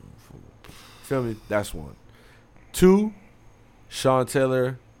 Feel me? That's one. 2, Sean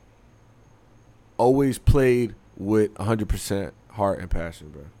Taylor always played with 100% heart and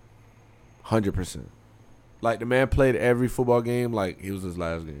passion, bro. 100%. Like, the man played every football game like it was his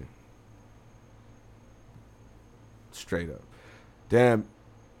last game. Straight up. Damn.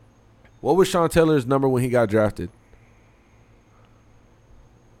 What was Sean Taylor's number when he got drafted?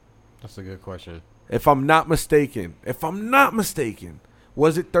 That's a good question. If I'm not mistaken,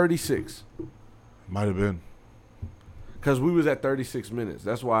 was it 36? Might have been. Because we was at 36 minutes.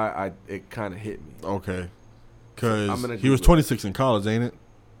 That's why it kind of hit me. Okay. I'm Because gonna he was Google 26 in college, ain't it?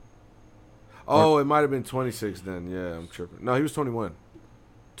 Oh, it might have been 26 then. Yeah, I'm tripping. No, he was 21.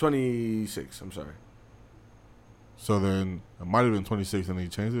 26, I'm sorry. So then it might have been 26 and he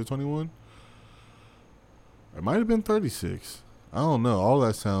changed it to 21? It might have been 36. I don't know. All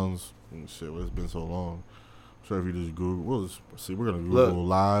that sounds... Shit, it's been so long. I'm sure if you just Google... we're going to Google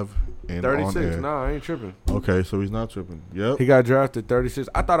live and 36. on air. Nah, I ain't tripping. Okay, so he's not tripping. Yep. He got drafted 36.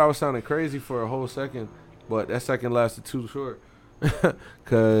 I thought I was sounding crazy for a whole second, but that second lasted too short.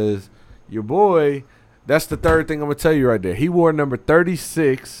 Because your boy... That's the third thing I'm going to tell you right there. He wore number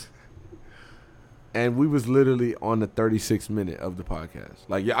 36... And we was literally on the 36th minute of the podcast.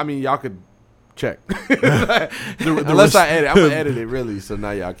 Like, I mean, y'all could check. Unless I edit. I'm going to edit it, really, so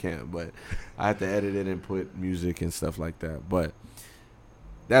now y'all can't. But I have to edit it and put music and stuff like that. But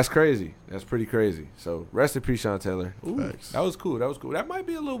that's crazy. That's pretty crazy. So, rest in peace, Sean Taylor. Ooh, that was cool. That might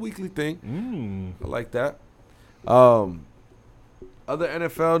be a little weekly thing. I like that. Other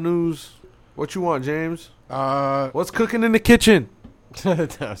NFL news. What you want, James? What's cooking in the kitchen?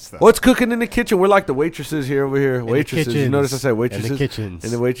 What's cooking in the kitchen? We're like the waitresses here over here. Waitresses. You notice I said waitresses? In the kitchens.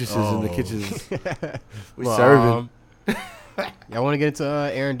 And the waitresses in the kitchens. We serving. Y'all want to get into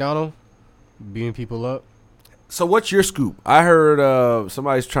Aaron Donald beating people up? So what's your scoop? I heard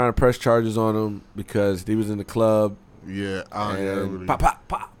somebody's trying to press charges on him because he was in the club. Yeah. And pop, pop,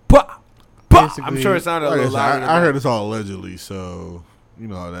 pop, pop, pop. I'm sure it sounded a little louder. I heard it's all allegedly, so you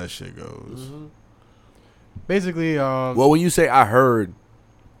know how that shit goes. Mm-hmm. Basically, well, when you say I heard,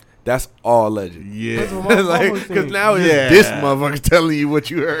 that's all alleged. Yeah. Because now it's this motherfucker telling you what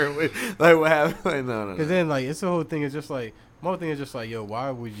you heard. Like, what happened? Like, no. Because then, like, it's the whole thing is just like, my whole thing is just like, yo, why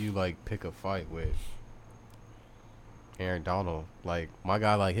would you, like, pick a fight with Aaron Donald? Like, my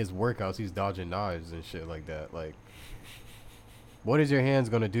guy, like, his workouts, he's dodging knives and shit like that. Like, what is your hands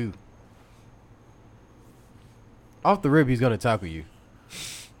going to do? Off the rib, he's going to tackle you.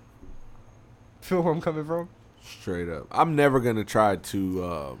 Feel where I'm coming from? Straight up. I'm never going to try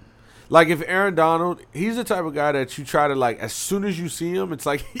to, like, if Aaron Donald, he's the type of guy that you try to, like, as soon as you see him, it's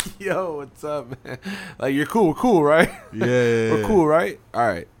like, yo, what's up, man? Like, you're cool. We're cool, right? Yeah. We're cool, right? All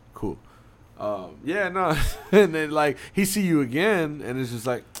right, cool. Yeah, no. And then, like, he see you again, and it's just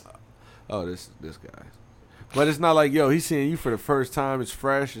like, oh, this guy. But it's not like, yo, he's seeing you for the first time. It's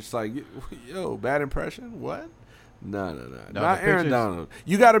fresh. It's like, yo, bad impression? What? No. Not Aaron Donald.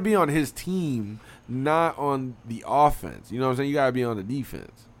 You got to be on his team, not on the offense. You know what I'm saying? You got to be on the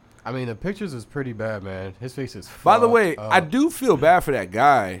defense. I mean, the pictures is pretty bad, man. His face is By the way, I do feel bad for that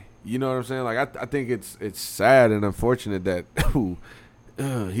guy. You know what I'm saying? Like, I think it's sad and unfortunate that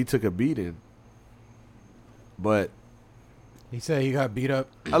he took a beating. But he said he got beat up.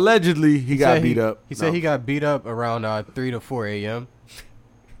 Allegedly, he got beat up. He said he got beat up around 3 to 4 a.m.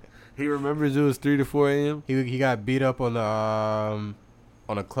 He remembers it was 3 to 4 a.m.? He got beat up on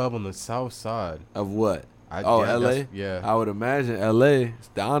a club on the south side. Of what? Yeah, L.A.? Yeah. I would imagine L.A. It's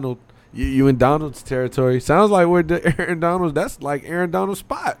Donald. You in Donald's territory. Sounds like we're Aaron Donald's. That's like Aaron Donald's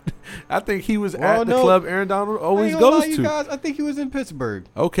spot. I think he was at the club Aaron Donald always goes to. Guys, I think he was in Pittsburgh.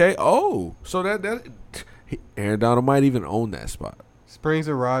 Okay. Oh. So Aaron Donald might even own that spot. Springs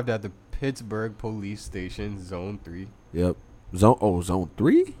arrived at the Pittsburgh police station, Zone 3. Yep. Zone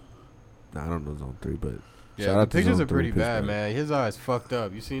 3? Nah, I don't know Zone 3, but yeah, the pictures are pretty bad, man. His eyes fucked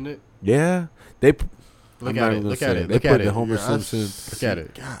up. You seen it? Yeah. They look at it. They put the Homer Simpson. Look at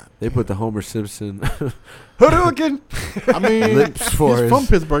it. God. They put the Homer Simpson. Hadouken! I mean, lips for he's from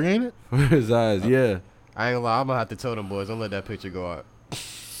Pittsburgh, ain't it? For his eyes, yeah. I ain't gonna lie. I'm gonna have to tell them boys, don't let that picture go out.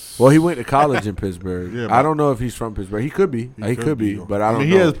 Well, he went to college in Pittsburgh. Yeah, I don't know if he's from Pittsburgh. He could be. He could be, but I don't know.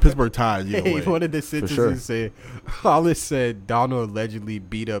 He has Pittsburgh ties. Hey, one of the sentences said, Hollis said Donald allegedly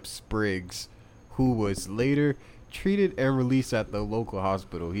beat up Spriggs, who was later treated and released at the local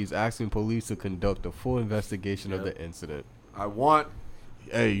hospital. He's asking police to conduct a full investigation of the incident.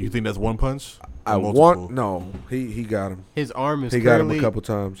 Hey, you think that's one punch? No. He got him. His arm is. He got him a couple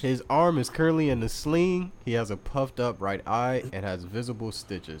times. His arm is currently in the sling. He has a puffed up right eye and has visible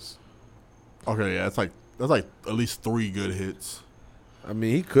stitches. Okay, yeah, that's like at least 3 good hits. I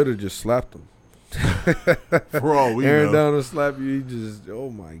mean, he could have just slapped him. For all we Aaron know. Donald slap you, he just, oh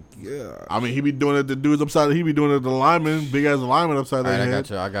my god. I mean, he be doing it to dudes upside. He be doing it to the lineman, big ass lineman upside their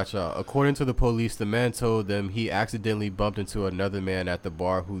head. I got you. According to the police, the man told them he accidentally bumped into another man at the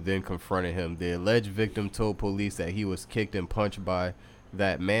bar who then confronted him. The alleged victim told police that he was kicked and punched by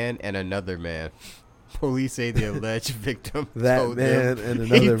that man and another man. Police say the alleged victim told them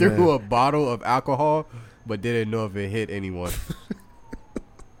he threw a bottle of alcohol, but didn't know if it hit anyone.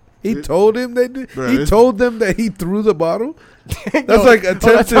 He told him they did. Bruh, He told them that he threw the bottle. That's like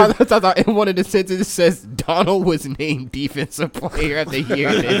attempted. That's how in one of the sentences says Donald was named defensive player of the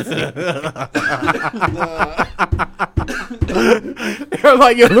year. They're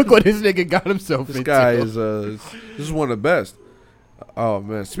like, yo, look what this nigga got himself This into. guy is this is one of the best. Oh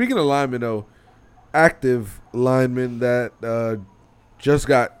man, speaking of linemen though, active lineman that just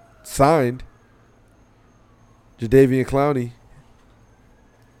got signed, Jadeveon Clowney.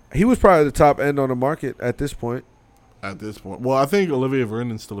 He was probably the top end on the market at this point. At this point, well, I think Olivier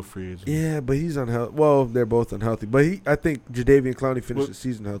Vernon's still a free agent. Yeah, but he's unhealthy. Well, they're both unhealthy. But I think Jadeveon Clowney finished the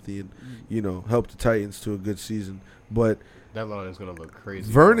season healthy and helped the Titans to a good season. But that line is gonna look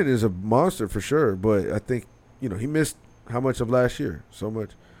crazy. Vernon is a monster for sure. But I think he missed how much of last year? So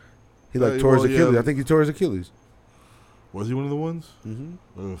much. He tore his Achilles. I think he tore his Achilles. Was he one of the ones? Mm-hmm.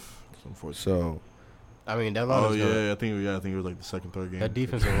 Ugh, it's unfortunate. So. I mean, that line. I think it was like the second, third game. That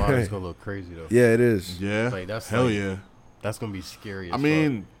defensive line is gonna look crazy though. Yeah, it is. Yeah, like, yeah. That's gonna be scary. I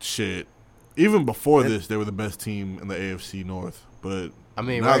mean, shit. Even before this, they were the best team in the AFC North. But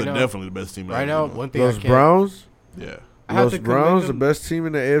now they're definitely the best team. Right now, one thing Los Browns. Yeah. Los Browns, the best team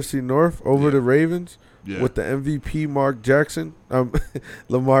in the AFC North over the Ravens. Yeah. With the MVP Mark Jackson,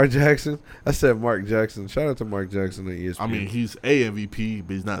 Lamar Jackson. I said Mark Jackson. Shout out to Mark Jackson at ESPN. I mean, he's a MVP,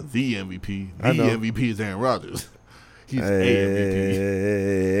 but he's not the MVP. The MVP is Aaron Rodgers. He's a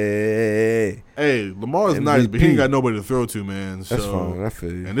MVP. Hey, Lamar's MVP. Nice, but he ain't got nobody to throw to, man. That's fine. I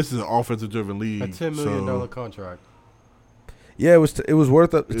feel you. And this is an offensive-driven league. A $10 million contract. Yeah, it was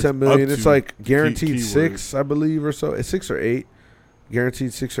worth up to $10 million. It's like guaranteed $6, I believe, or so. It's 6 or 8,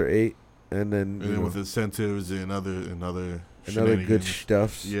 guaranteed 6 or 8. And then with incentives and other good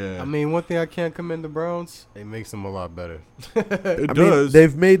stuffs. Yeah. I mean, one thing I can't commend the Browns, it makes them a lot better. It does.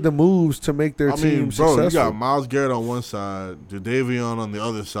 They've made the moves to make their team successful. You got Myles Garrett on one side, Jadeveon on the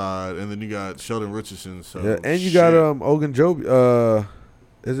other side, and then you got Sheldon Richardson. So yeah, and you got Ogunjobi.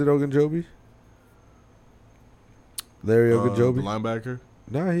 Is it Ogunjobi? Larry Ogunjobi, the linebacker.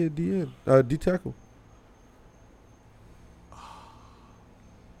 Nah, he a D tackle.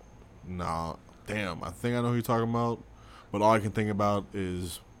 Nah, damn. I think I know who you're talking about, but all I can think about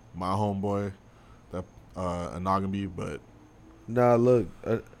is my homeboy, that Anogamy. But nah, look,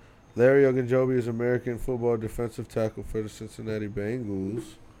 Larry Ogunjobi is American football defensive tackle for the Cincinnati Bengals.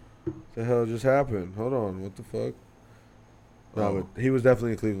 What the hell just happened? Hold on, what the fuck? No, but he was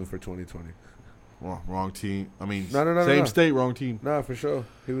definitely in Cleveland for 2020. Wrong team. I mean, no, same state, wrong team. Nah, for sure.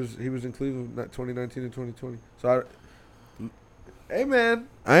 He was in Cleveland 2019 and 2020. So hey man,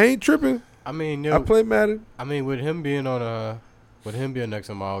 I ain't tripping. I mean, I play Madden. I mean, with him being next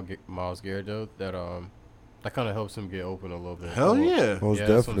to Myles Garrett, though, that kind of helps him get open a little bit. Hell yeah, most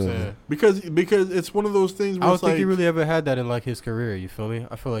definitely. Because it's one of those things. Where I don't think he really ever had that in like his career. You feel me?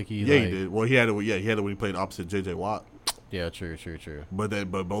 I feel like he. Yeah, he did. Well, he had it. Yeah, he had it when he played opposite J.J. Watt. Yeah, true. But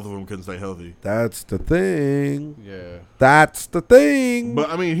both of them couldn't stay healthy. That's the thing. Yeah. That's the thing. But,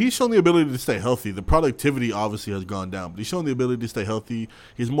 I mean, he's shown the ability to stay healthy. The productivity obviously has gone down, but he's shown the ability to stay healthy.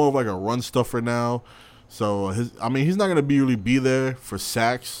 He's more of like a run stuffer now. So, he's not going to really be there for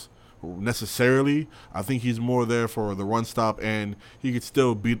sacks necessarily. I think he's more there for the run stop, and he could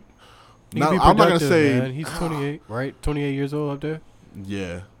still beat. I'm not going to say. Man. He's 28, right? 28 years old up there?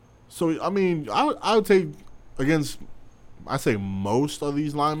 Yeah. So, I mean, I would take against. I say most of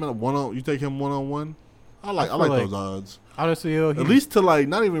these linemen you take him 1-on-1. I like those odds. Honestly, at least to like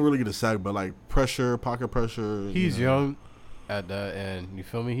not even really get a sack, but like pocket pressure. He's young at that, and you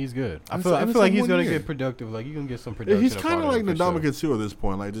feel me? He's good. I feel like he's gonna get productive. Like you can get some production. He's kind of like Ndamukong Suh at this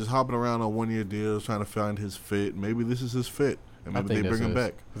point, like just hopping around on 1-year deals, trying to find his fit. Maybe this is his fit, and maybe they bring him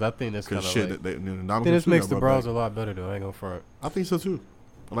back. Because I think that's kind of like. This makes the Browns a lot better, though. I ain't gonna front. I think so too.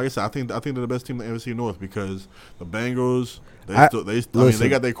 Like I said, I think they're the best team in the AFC North because the Bengals, they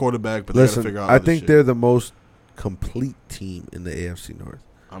got their quarterback, but they got to figure out. I think they're the most complete team in the AFC North.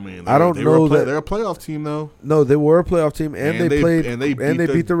 I mean, I don't know that they're a playoff team though. No, they were a playoff team, and they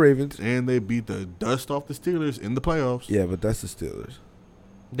beat the Ravens, and they beat the dust off the Steelers in the playoffs. Yeah, but that's the Steelers.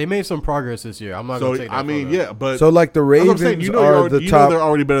 They made some progress this year. I'm not gonna take that. I mean, yeah, but so like the Ravens are the top. They're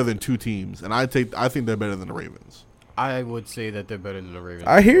already better than two teams, and I think they're better than the Ravens. I would say that they're better than the Ravens.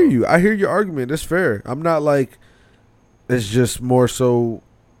 I hear you. I hear your argument. That's fair. I'm not like it's just more so.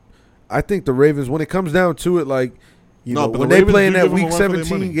 I think the Ravens, when it comes down to it, like when they play in that Week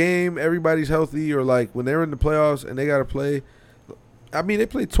 17 game, everybody's healthy, or like when they're in the playoffs and they got to play. I mean, they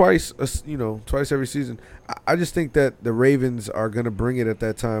play twice every season. I just think that the Ravens are going to bring it at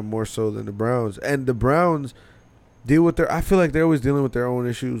that time more so than the Browns, and the Browns deal with I feel like they're always dealing with their own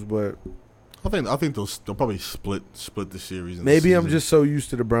issues, but. I think they'll probably split the series. Maybe I'm just so used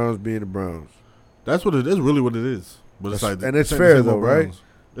to the Browns being the Browns. That's what it is. Really, what it is. But it's like, and it's fair though, right?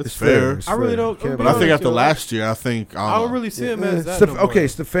 It's fair. I really don't. But I think after last year, I don't really see him as that. Okay,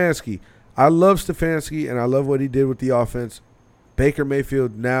 Stefanski. I love Stefanski, and I love what he did with the offense. Baker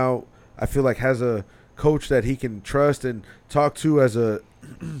Mayfield now, I feel like, has a coach that he can trust and talk to as a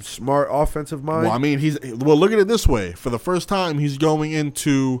smart offensive mind. Well, I mean, look at it this way. For the first time, he's going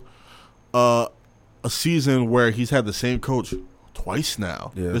into a season where he's had the same coach twice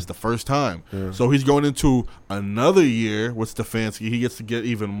now. Yeah. This is the first time. Yeah. So he's going into another year with Stefanski. He gets to get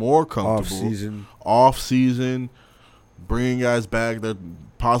even more comfortable. Off season, bringing guys back. They're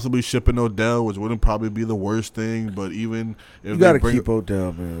possibly shipping Odell, which wouldn't probably be the worst thing. But even if you got to keep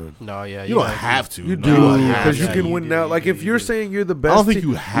Odell, man. No, yeah, you don't have to. You do because you can win now. Like if you're saying you're the best, I don't think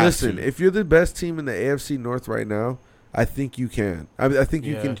you have to. Listen, if you're the best team in the AFC North right now, I think you can. I think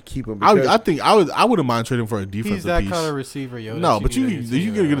you can keep him. I think I wouldn't mind trading for a defensive piece. He's that kind of receiver, yo. No, but you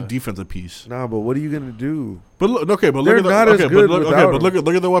get a defensive piece. Nah, but what are you gonna do? But look at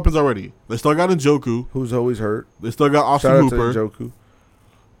the weapons already. They still got Njoku, who's always hurt. They still got Austin Hooper. Njoku.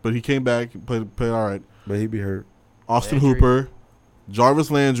 But he came back, played all right. But he'd be hurt. Austin Hooper,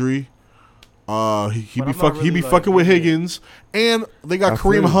 Jarvis Landry. He be fucking with Higgins, and they got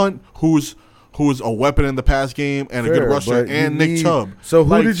Kareem Hunt, who's a weapon in the pass game and a good rusher, and Nick Chubb. So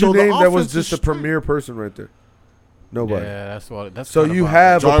who did you name that was just a premier person right there? Nobody. Yeah, that's so you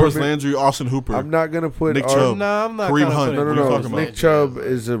have Jarvis Landry, Austin Hooper. I'm not gonna put Nick Chubb. No, I'm not. Kareem Hunt. No. Nick Chubb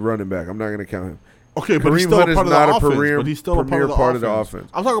is a running back. I'm not gonna count him. Okay, but he's still a part of the offense. But he's still a part of the offense.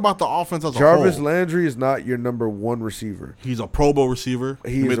 I'm talking about the offense as a whole. Jarvis Landry is not your number one receiver. He's a Pro Bowl receiver.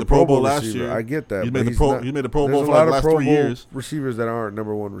 He made the Pro Bowl last year. year. I get that. He made the Pro Bowl for like the last 3 years. Receivers that aren't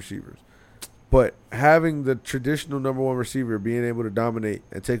number one receivers. But having the traditional number one receiver being able to dominate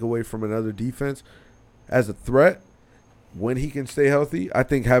and take away from another defense as a threat, when he can stay healthy, I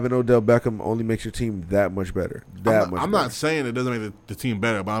think having Odell Beckham only makes your team that much better. I'm not saying it doesn't make the team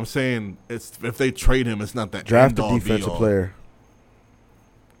better, but I'm saying if they trade him, it's not that draft a defensive player.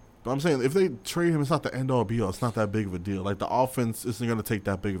 But I'm saying if they trade him, it's not the end all be all. It's not that big of a deal. Like the offense isn't going to take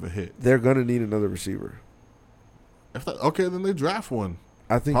that big of a hit. They're going to need another receiver. Okay, then they draft one.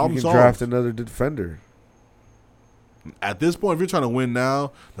 I think you can draft another defender. At this point, if you're trying to win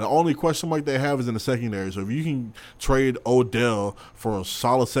now, the only question mark they have is in the secondary. So if you can trade Odell for a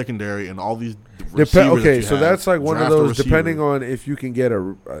solid secondary and all these receivers so that's like one of those, depending on if you can get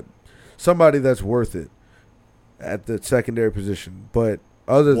somebody that's worth it at the secondary position. But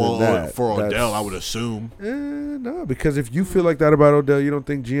other than that, for Odell, I would assume. No, because if you feel like that about Odell, you don't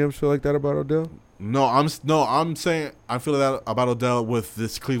think GMs feel like that about Odell? No, I'm saying I feel that about Odell with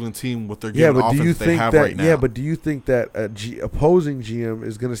this Cleveland team with their game offense they have right now. Yeah, but do you think that opposing GM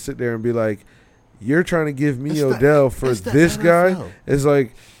is going to sit there and be like, "You're trying to give me Odell for this guy"? It's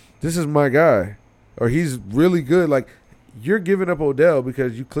like, this is my guy, or he's really good. Like, you're giving up Odell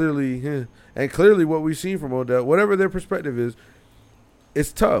because you clearly what we've seen from Odell, whatever their perspective is,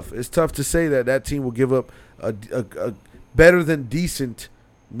 it's tough. It's tough to say that team will give up a better than decent,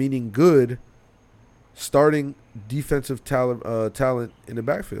 meaning good, starting defensive talent in the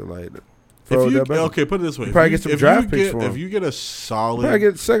backfield. Like, put it this way: you probably get some draft picks for him. If you get a solid, probably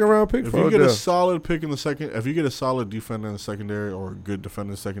get a second round pick. If you get a solid pick in the second, if you get a solid defender in the secondary or a good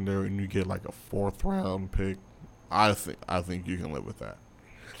defender in the secondary, and you get like a 4th round pick, I think you can live with that.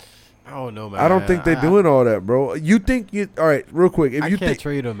 I don't know, man. I don't think they're doing all that, bro. You think all right? Real quick, if you can't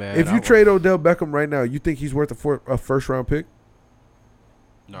trade him, man. If you trade Odell Beckham right now, you think he's worth a first round pick?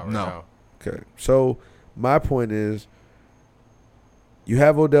 No. Okay, so my point is, you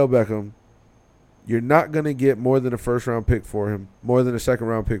have Odell Beckham. You're not going to get more than a first round pick for him, more than a second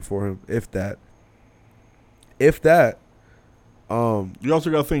round pick for him, if that. You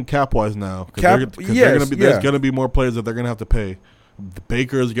also got to think cap wise now. There's going to be more players that they're going to have to pay.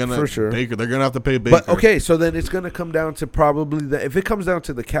 Baker's going to for sure. Baker. They're going to have to pay Baker. But okay, so then it's going to come down to probably if it comes down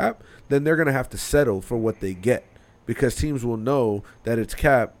to the cap, then they're going to have to settle for what they get, because teams will know that it's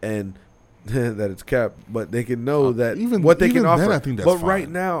cap and that it's cap, but they can know that what they can offer. I think that's fine. Right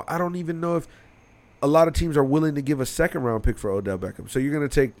now, I don't even know if a lot of teams are willing to give a second round pick for Odell Beckham. So you're going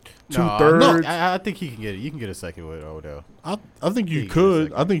to take 2/3. No, I think he can get it. You can get a second with Odell. I think you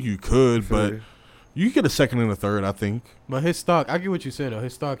could. I think you could, but you can get a second and a third, I think. But his stock, I get what you're saying, though.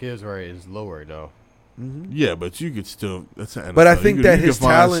 His stock is lower, though. Mm-hmm. Yeah, but you could still. But I think that his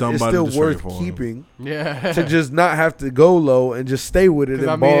talent is still worth keeping. Yeah, to just not have to go low and just stay with it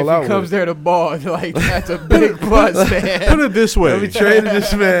and ball out. If he comes there to ball, like that's a big plus, man. Put it this way: let me trade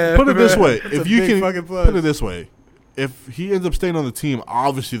this man. Put it this way: if you can put it this way, if he ends up staying on the team,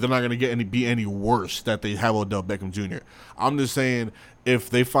 obviously they're not going to be any worse that they have Odell Beckham Jr. I'm just saying, if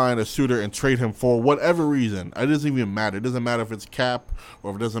they find a suitor and trade him for whatever reason, it doesn't even matter. It doesn't matter if it's cap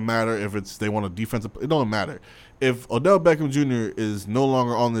or if it doesn't matter if they want a defensive. It don't matter. If Odell Beckham Jr. is no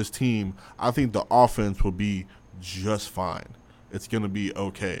longer on this team, I think the offense will be just fine. It's going to be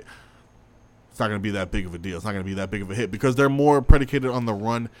okay. It's not going to be that big of a deal. It's not going to be that big of a hit because they're more predicated on the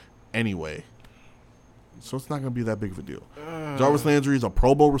run anyway. So it's not going to be that big of a deal. Jarvis Landry is a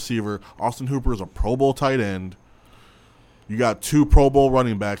Pro Bowl receiver. Austin Hooper is a Pro Bowl tight end. You got 2 Pro Bowl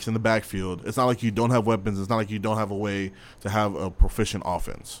running backs in the backfield. It's not like you don't have weapons. It's not like you don't have a way to have a proficient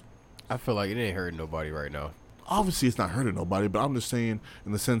offense. I feel like it ain't hurting nobody right now. Obviously, it's not hurting nobody, but I'm just saying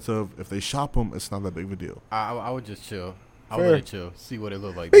in the sense of if they shop him, it's not that big of a deal. I would just chill. I Fair. would let it chill. See what it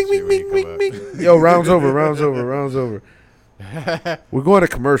look like this year when you come back. Yo, rounds over. We're going to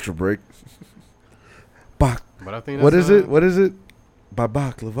commercial break. Bak. But I think What is it?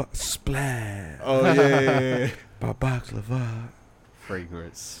 Baklava. Splash. Oh, yeah. Baklava.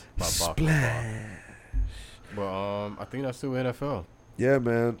 Fragrance. Splash. But I think that's the NFL. Yeah,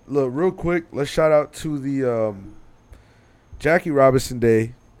 man. Look, real quick, let's shout out to the Jackie Robinson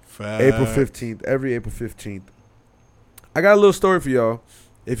Day, April 15th, every April 15th. I got a little story for y'all,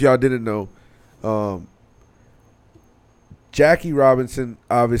 if y'all didn't know. Jackie Robinson,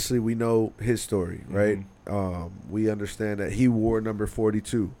 obviously, we know his story, right? Mm-hmm. We understand that he wore number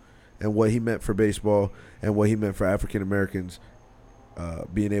 42 and what he meant for baseball and what he meant for African Americans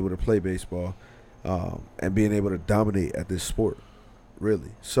being able to play baseball and being able to dominate at this sport,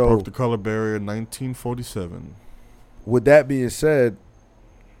 really. So, Broke the color barrier in 1947. With that being said,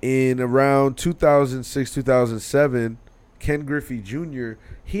 in around 2006, 2007, Ken Griffey Jr.,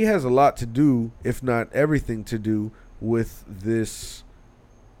 he has a lot to do, if not everything to do, with this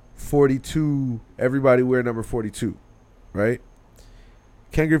 42, everybody wear number 42, right?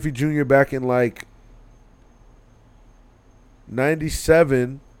 Ken Griffey Jr. back in like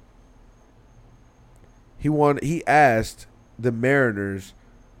 97, he asked the Mariners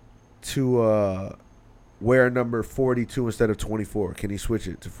to wear number 42 instead of 24. Can he switch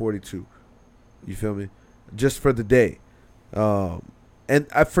it to 42? You feel me? Just for the day. And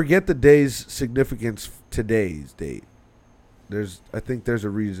I forget the day's significance, today's date. I think there's a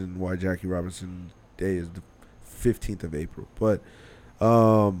reason why Jackie Robinson Day is the 15th of April. But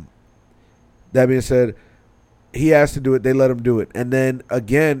that being said, he asked to do it. They let him do it. And then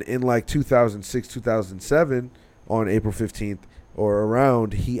again in like 2006, 2007, on April 15th or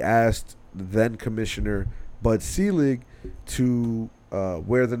around, he asked then Commissioner Bud Selig to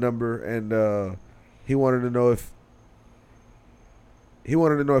wear the number, and he wanted to know if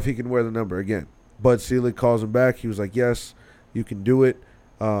he can wear the number again. Bud Selig calls him back. He was like, yes, you can do it,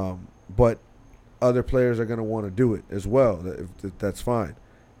 but other players are going to want to do it as well. That's fine.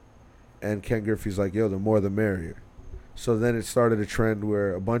 And Ken Griffey's like, yo, the more the merrier. So then it started a trend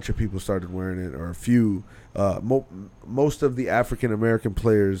where a bunch of people started wearing it, or a few. Most of the African-American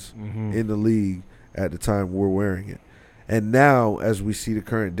players in the league at the time were wearing it. And now, as we see the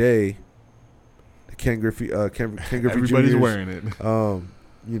current day, Ken Griffey Everybody's Jr.'s, wearing it.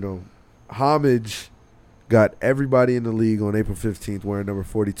 homage got everybody in the league on April 15th wearing number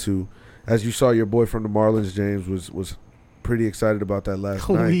 42. As you saw, your boy from the Marlins, James, was pretty excited about that last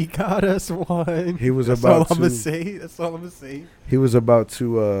night. We got us one. He was That's about all to. I'm gonna say. That's all I'm gonna say. He was about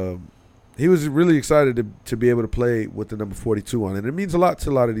to. He was really excited to be able to play with the number 42 on, and it means a lot to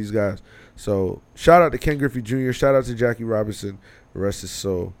a lot of these guys. So shout out to Ken Griffey Jr. Shout out to Jackie Robinson. Rest his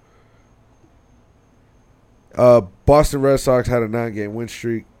soul. Boston Red Sox had a 9-game win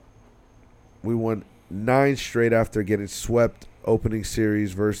streak. We won 9 straight after getting swept opening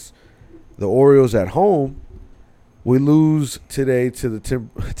series versus the Orioles at home. We lose today to the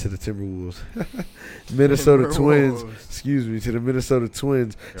Timberwolves. Minnesota Twins. Excuse me, to the Minnesota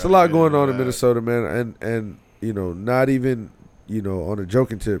Twins. It's a lot going on in Minnesota, man, and not even on a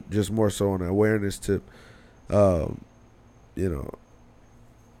joking tip, just more so on an awareness tip. It's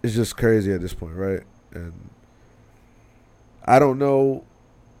just crazy at this point, right? And I don't know.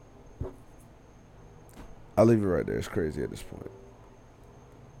 I'll leave it right there. It's crazy at this point.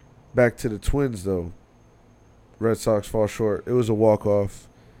 Back to the Twins, though. Red Sox fall short. It was a walk-off,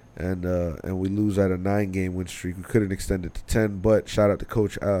 and we lose at a 9-game win streak. We couldn't extend it to 10, but shout out to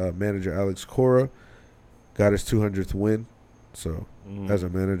coach, manager Alex Cora. Got his 200th win, so as a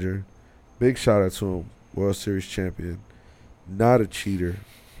manager. Big shout out to him. World Series champion. Not a cheater.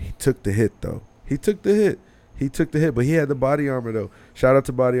 He took the hit, though. He took the hit, but he had the body armor, though. Shout out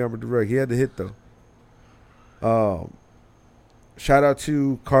to Body Armor Direct. He had the hit, though. Shout out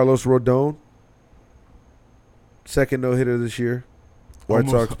to Carlos Rodon. second no-hitter this year. White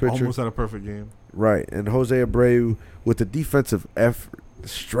Sox pitcher. Almost had a perfect game. Right. And Jose Abreu with the defensive effort,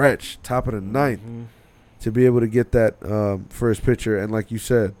 stretch, top of the ninth, to be able to get that for his pitcher. And like you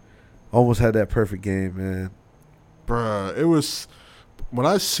said, almost had that perfect game, man. Bruh, it was when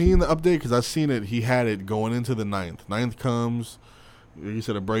I seen the update, because I seen it, he had it going into the ninth. Ninth comes, you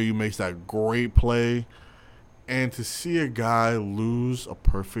said Abreu makes that great play. And to see a guy lose a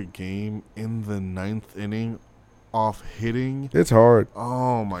perfect game in the ninth inning off hitting, it's hard.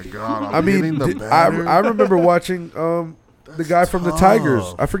 Oh my God! I mean, I remember watching the guy from the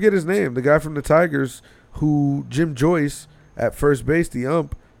Tigers. I forget his name. The guy from the Tigers, who Jim Joyce at first base, the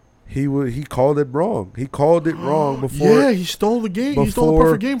ump, he called it wrong. He called it wrong before. Yeah, he stole the game. He stole a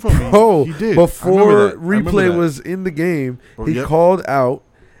perfect game from me. Oh, he did. Before replay was in the game, he called out,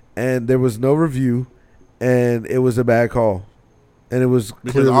 and there was no review, and it was a bad call, and it was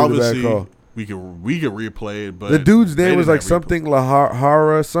clearly a bad call. We could replay it, but the dude's name was like something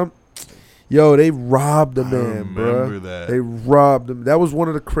Lahara. Yo, they robbed the man, bro. Remember that? They robbed him. That was one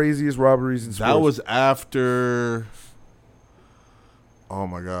of the craziest robberies in sports. That was after. Oh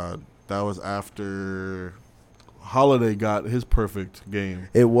my God, that was after Holiday got his perfect game.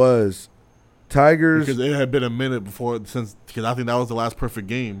 It was Tigers, because it had been a minute because I think that was the last perfect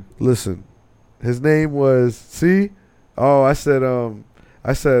game. Listen, his name was I said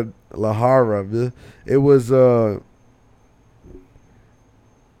Lahara. It was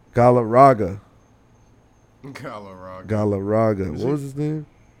Galarraga. Galarraga. What was his name?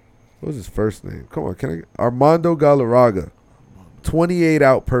 What was his first name? Come on, Armando Galarraga. 28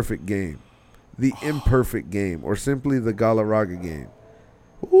 out perfect game. The imperfect game, or simply the Galarraga game.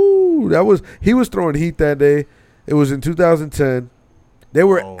 Ooh, he was throwing heat that day. It was in 2010. They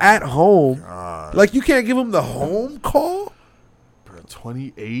were at home. God. Like, you can't give him the home call?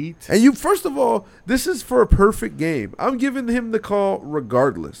 28? And first of all, this is for a perfect game. I'm giving him the call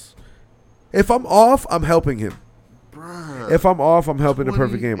regardless. If I'm off, I'm helping him. Bruh, if I'm off, I'm helping the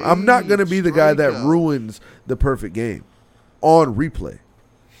perfect game. I'm not going to be the guy that ruins the perfect game on replay.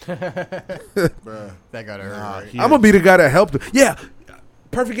 Bruh. That got to hurt. I'm going to be the guy that helped him. Yeah,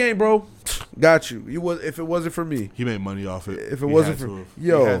 perfect game, bro. Got you. If it wasn't for me. He made money off it. If it wasn't for me.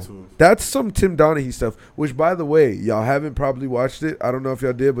 Yo, that's some Tim Donaghy stuff. Which, by the way, y'all haven't probably watched it. I don't know if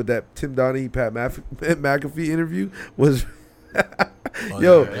y'all did, but that Tim Donaghy, Pat McAfee interview was...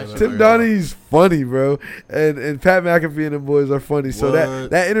 Tim Donaghy's funny, bro. And Pat McAfee and them boys are funny. So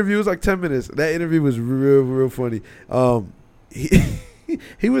that interview was like 10 minutes. That interview was real funny.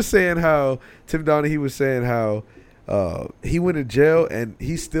 He was saying how... Tim Donaghy was saying how... he went to jail and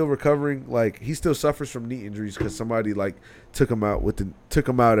he's still recovering. Like, he still suffers from knee injuries because somebody like took him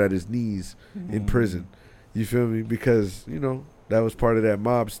out at his knees in prison. You feel me? Because that was part of that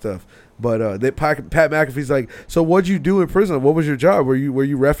mob stuff. But Pat McAfee's like, so what'd you do in prison? What was your job? Were you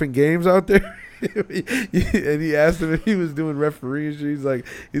reffing games out there? And he asked him if he was doing refereeing. He's like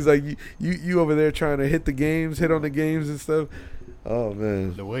you over there trying to hit on the games and stuff. Oh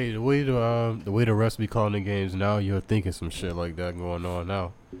man, the way the refs be calling the games now, you're thinking some shit like that going on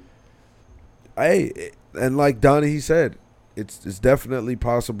now. Hey, and like Donaghy said, it's definitely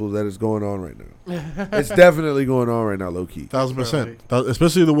possible that it's going on right now. It's definitely going on right now, low key. 1,000%.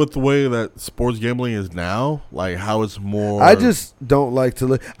 Especially with the way that sports gambling is now, like how it's more. I just don't like to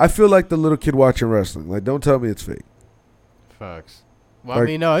look. I feel like the little kid watching wrestling. Like, don't tell me it's fake. Facts. Well, I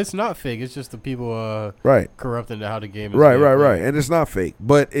mean, no, it's not fake. It's just the people corrupting how the game is. Right. And it's not fake,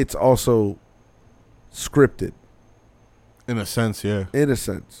 but it's also scripted. In a sense, yeah.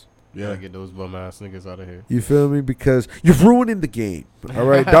 Yeah. Gotta get those bum ass niggas out of here. You feel me? Because you're ruining the game. All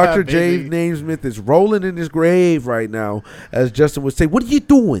right. Dr. J Naismith is rolling in his grave right now, as Justin would say. What are you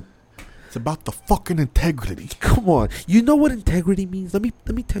doing? It's about the fucking integrity. Come on. You know what integrity means? Let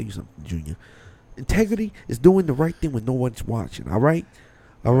me tell you something, Junior. Integrity is doing the right thing when no one's watching. All right.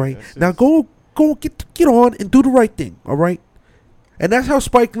 Now go get on and do the right thing. All right. And that's how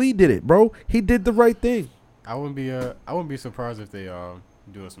Spike Lee did it, bro. He did the right thing. I wouldn't be surprised if they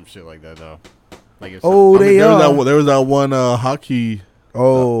doing some shit like that now. Like if there was that one hockey.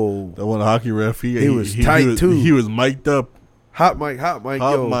 Oh, that one hockey ref. He was tight too. He was mic'd up. Hot mic. Hot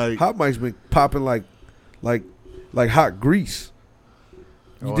mic's been popping like hot grease.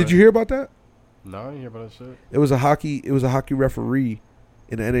 Did you hear about that? No, I didn't hear about that shit. It was a hockey referee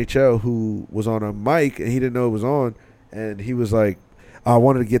in the NHL who was on a mic and he didn't know it was on, and he was like, I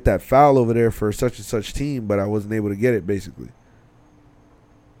wanted to get that foul over there for such and such team, but I wasn't able to get it, basically.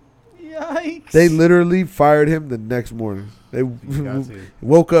 Yikes. They literally fired him the next morning. They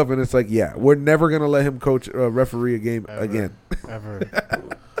woke up and it's like, yeah, we're never going to let him coach referee a game again. Ever.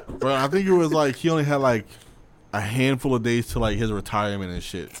 Bro, I think it was like he only had like a handful of days to like his retirement and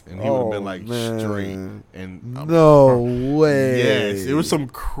shit, and he would have been like straight. And no way. Yes, it was some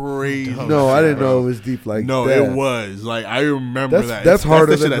crazy. No, I didn't know it was deep like that. No, it was like I remember that. That's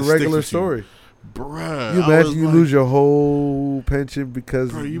harder than the regular story. Bruh, you imagine you lose your whole pension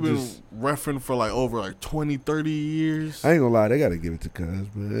because you've been reffing for like over like 20, 30 years. I ain't gonna lie, they gotta give it to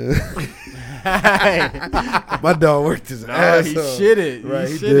Cuz, man. My dog worked his ass he off. shitted. Right,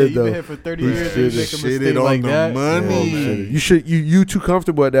 he did did. though. You've been here for 30 years and you make a mistake on like the that. money. You too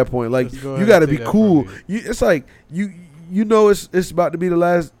comfortable at that point. Like you gotta be cool. It's like you know it's about to be the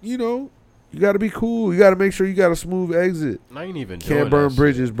last. You know. You got to be cool. You got to make sure you got a smooth exit. I ain't even Can't burn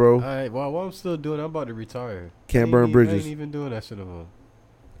bridges, shit. bro. All right, well, what I'm still doing, I'm about to retire. Can't burn bridges. I ain't even doing that shit no more.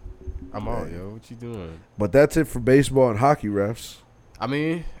 I'm out, yo. What you doing? But that's it for baseball and hockey refs. I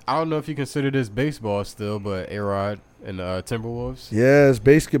mean, I don't know if you consider this baseball still, but A-Rod and the Timberwolves. Yes,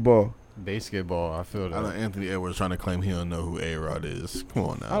 basketball. Basketball, I feel that. I know Anthony Edwards trying to claim he don't know who A-Rod is. Come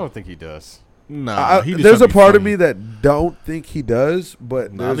on now. I don't think he does. Nah, there's a part of me that don't think he does,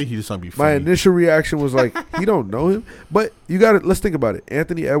 but I think he just trying to be funny. My initial reaction was like, he don't know him. But you got to let's think about it.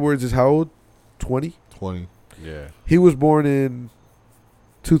 Anthony Edwards is how old? 20? 20. Yeah. He was born in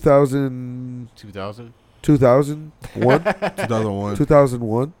 2000? 2000? 2001? 2001.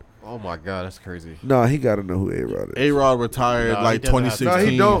 2001. Oh, my God. That's crazy. Nah, he got to know who A-Rod is. A-Rod retired like 2016. No,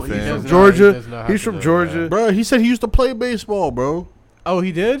 he don't. Fam. He's from Georgia. He's from Georgia. Bro, he said he used to play baseball, bro. Oh,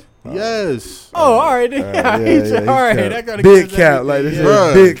 he did? Yes. Oh, all right. All right. That got big cap. Like this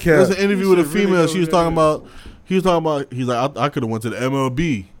is big cap. There's an interview with a female. She was talking about. He's like, I could have went to the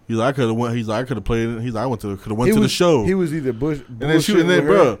MLB. He's like, I could have went. He's like, I could have played. He's like, could have went to the show. He was either Bush. And then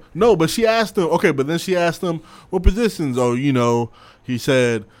bro, no, but she asked him. Okay, but then she asked him what positions. Oh, you know, he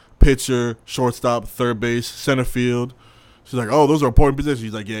said pitcher, shortstop, third base, center field. She's like, oh, those are important positions.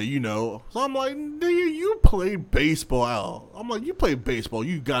 He's like, yeah, you know. So I'm like, you play baseball out. I'm like, you play baseball.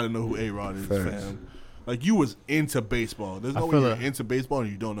 You got to know who A-Rod is, fam. Like, you was into baseball. There's no way you're into baseball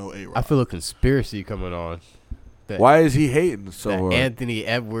and you don't know A-Rod. I feel a conspiracy coming on. Why is he hating so hard? Anthony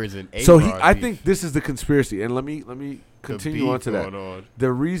Edwards and A-Rod. So I think this is the conspiracy. And let me continue on to that.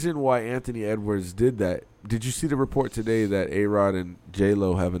 The reason why Anthony Edwards did that, did you see the report today that A-Rod and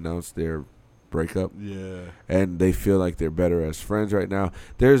J-Lo have announced their breakup? Yeah. And they feel like they're better as friends right now.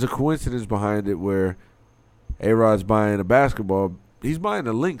 There's a coincidence behind it where A-Rod's buying a basketball. He's buying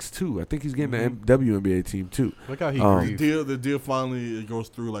the Lynx, too. I think he's getting the WNBA team, too. Look how he grieved. The deal finally goes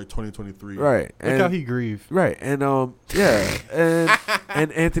through, like, 2023. Right. Look how he grieved. Right. And, yeah.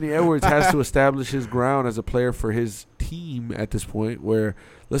 And Anthony Edwards has to establish his ground as a player for his team at this point where,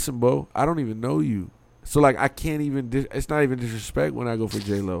 listen, Bo, I don't even know you. So, like, I can't even it's not even disrespect when I go for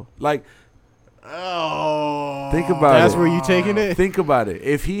J-Lo. Like, think about That's it. where you taking it? Think about it.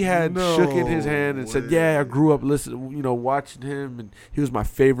 If he had shook in his hand and said, "Yeah, I grew up watching him, and he was my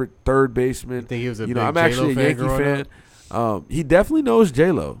favorite third baseman." You think he was a big I'm actually J-Lo a Yankee fan. He definitely knows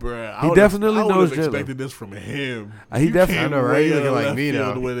J-Lo. Bruh, he definitely knows J-Lo. I J-Lo. expected this from him. He definitely. I know, right? He looking like me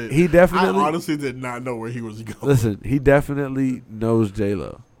now. He definitely. I honestly did not know where he was going. Listen, he definitely knows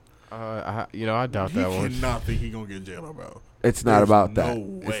J-Lo. I doubt that one. You cannot think he gonna get J-Lo, bro. It's not about that.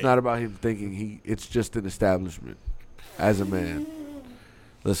 Way. It's not about him thinking it's just an establishment as a man.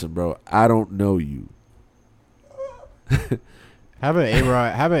 Listen, bro, I don't know you. Having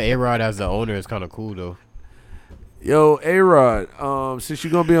A-Rod as the owner is kind of cool though. Yo, A-Rod, since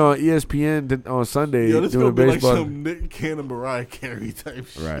you're gonna be on ESPN on Sunday this doing gonna be baseball, like some Nick Cannon, Mariah Carey type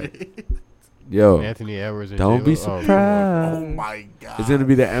right. shit. Yo, Anthony Edwards and don't J-Lo. be surprised. Oh my god, it's gonna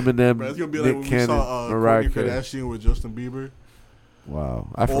be the Eminem, bro, it's gonna be Nick like when Cannon, we saw Mariah Kourtney Carey. Kardashian with Justin Bieber. Wow,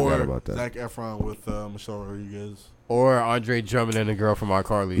 I forgot about that. Zac Efron with Michelle Rodriguez. Or Andre Drummond and the girl from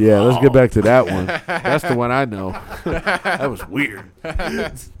iCarly. Yeah, let's get back to that one. That's the one I know. That was weird.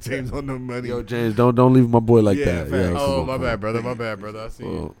 James on the money. Yo, James, don't leave my boy like that. Facts. Yeah, Oh, my bad, brother. My bad, brother. I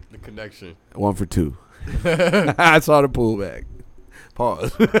see the connection. 1 for 2. I saw the pullback.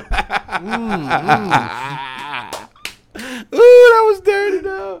 Pause. Ooh, that was dirty,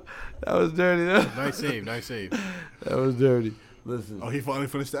 though. Nice save. That was dirty. Listen. Oh, he finally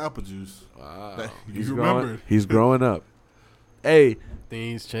finished the apple juice. Wow. You remembered. He's growing up. Hey.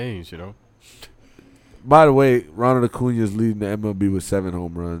 Things change, you know. By the way, Ronald Acuna is leading the MLB with 7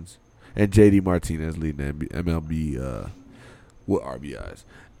 home runs. And J.D. Martinez leading the MLB with RBIs.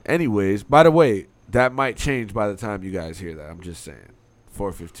 Anyways, by the way, that might change by the time you guys hear that. I'm just saying.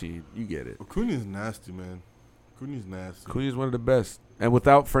 4:15, you get it. Acuna's nasty, man. Acuna's one of the best. And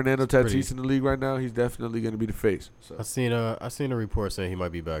without Fernando Tatis in the league right now, he's definitely going to be the face. So. I seen a report saying he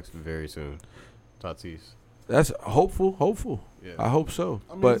might be back very soon. Tatis. That's hopeful. Yeah. I hope so.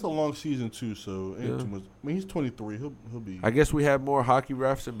 I mean, but it's a long season too, so ain't too much. I mean, he's 23. He'll be. I guess we have more hockey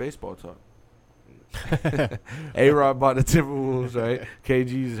refs and baseball talk. A-Rod bought the Timberwolves, right?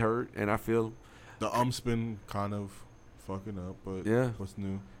 KG's hurt, and I feel the been kind of fucking up, but what's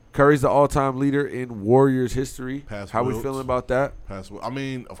new? Curry's the all-time leader in Warriors history. How Wilt. we feeling about that? I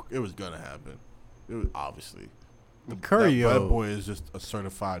mean, it was gonna happen. It was obviously. Curry, that boy is just a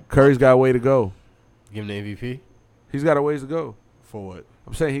certified. Curry's got a way to go. Give him the MVP. He's got a ways to go. For what?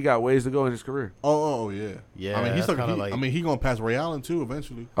 I'm saying he got ways to go in his career. Oh yeah. Yeah. I mean, he's like. I mean, he gonna pass Ray Allen too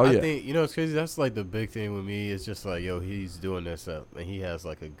eventually. Oh yeah. I think it's crazy. That's like the big thing with me. It's just like, yo, he's doing this up, and he has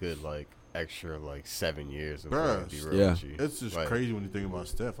like a good like extra like 7 years. Of yeah. It's just like, crazy when you think about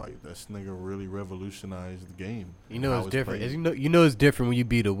Steph. Like this nigga really revolutionized the game. You know it's different. You know it's different when you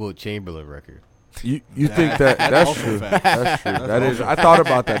beat a Wilt Chamberlain record. You think that's true? That's true. That is. I thought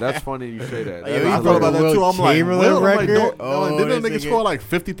about that. That's funny you say that. I thought about that too. I'm like, Will, didn't nigga score like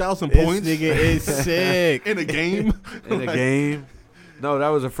 50,000 points? This nigga is sick in a game. In a game? No, that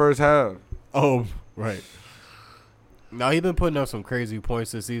was the first half. Oh, right. No, he been putting up some crazy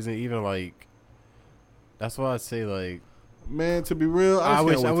points this season. Even like, that's why I say like, man, to be real, I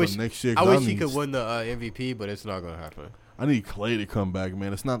wish next year. I wish he could win the MVP, but it's not gonna happen. I need Clay to come back,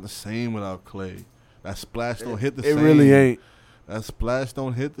 man. It's not the same without Clay. That splash don't hit the same. It really ain't. That splash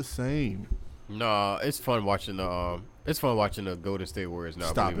don't hit the same. No, it's fun watching the Golden State Warriors now.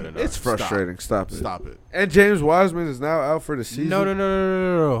 Stop it. It's frustrating. Stop it. And James Wiseman is now out for the season.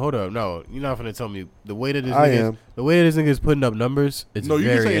 No. Hold up. No, you're not gonna tell me the way that this nigga is putting up numbers. It's no, you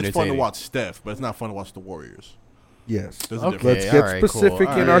very can say entertaining. It's fun to watch Steph, but it's not fun to watch the Warriors. Yes. Okay, let's get specific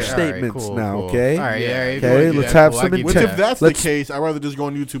in our statements now, okay? All right, okay, let's have some intent. Which, if that's the case, I'd rather just go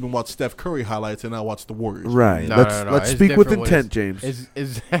on YouTube and watch Steph Curry highlights and not watch the Warriors. Right. Let's speak with intent, James.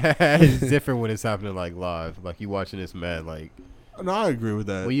 It's different when it's happening like live. Like you watching this man like. No, I agree with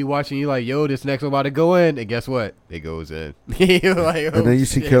that. When you watching, you like, yo, this next one about to go in, and guess what? It goes in. Like, and then you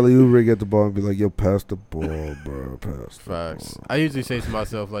see Kelly Oubre get the ball and be like, yo, pass the ball, bro. Pass the Facts. ball. I usually say to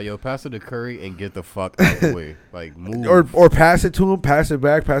myself, like, yo, pass it to Curry and get the fuck out of the way. Like, move. Or pass it to him, pass it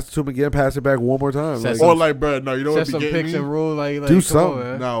back, pass it to him again, pass it back one more time. Bro, no, you know what? Set some picks and roll. Like do something.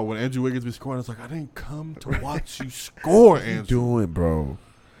 On, no, when Andrew Wiggins be scoring, it's like, I didn't come to watch you score, Andrew. What you doing, bro?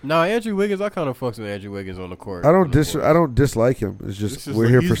 No, Andrew Wiggins, I kind of fucks with Andrew Wiggins on the court. I don't dislike him. It's just we're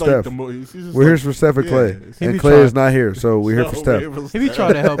here for Steph. We're here for Steph and Clay, and Clay is not here, so we're here for Steph. He be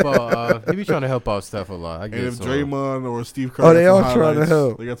trying to help out. He be trying to help out Steph a lot. And if Draymond or Steve Kerr, they all trying to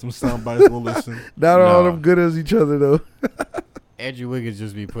help. They got some sound bites. We'll listen. Not all of them good as each other though. Andrew Wiggins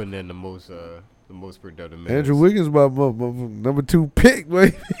just be putting in the most productive minutes. Andrew Wiggins, my number 2 pick,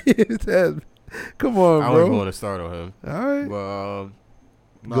 baby. Come on, bro. I was going to start on him. All right. Well.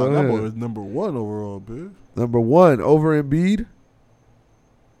 That boy was number 1 overall, bitch. Number 1 over Embiid.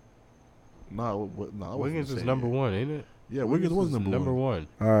 Wiggins is number 1, ain't it? Yeah, Wiggins was number 1.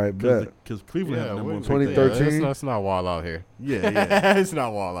 All right, bet. Because Cleveland had number 1. 2013. Let's not wall out here. Yeah. It's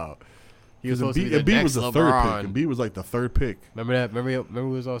not wall out. He was supposed to be the Embiid next was the LeBron. 3rd pick. Embiid was like the 3rd pick. Remember that? Remember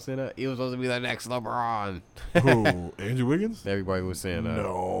we was all saying that? He was supposed to be the next LeBron. Who? Andrew Wiggins? Everybody was saying that.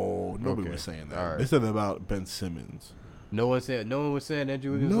 No, nobody was saying that. Right. They said that about Ben Simmons. No one was saying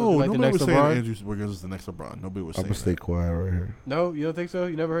Andrew Wiggins was like the next was saying LeBron? Andrew Wiggins was the next LeBron. Nobody was saying that. I'm going to stay quiet right here. No, you don't think so?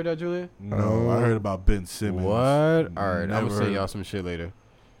 You never heard that, Julian? No, I heard about Ben Simmons. What? All right, I'm going to say y'all some shit later.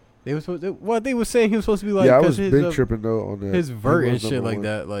 They were supposed they were saying he was supposed to be like... Yeah, I was big tripping though on that. His vert and shit like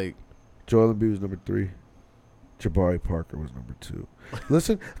that. Like Joel Embiid was number 3. Jabari Parker was number 2.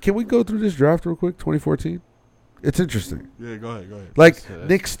 Listen, can we go through this draft real quick? 2014. It's interesting. Yeah, go ahead. Like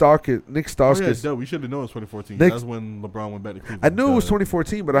Nick Stauskas. Yeah, we should have known it was 2014. That's when LeBron went back to Cleveland. I knew it was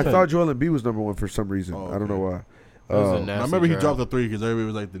 2014, but I thought Joel Embiid was number 1 for some reason. I don't know why. I remember he dropped the 3 because everybody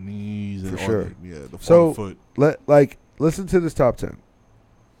was like the knees and for sure. The front foot. Listen to this top 10.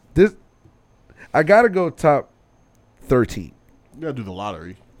 I gotta go top 13. You gotta do the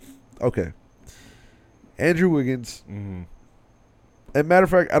lottery. Okay. Andrew Wiggins. Mm-hmm. And matter of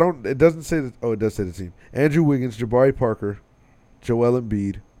fact, it doesn't say that. Oh, it does say the team. Andrew Wiggins, Jabari Parker, Joel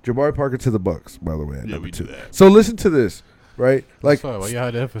Embiid. Jabari Parker to the Bucks, by the way, at number 2. So listen to this, right? Like, well, you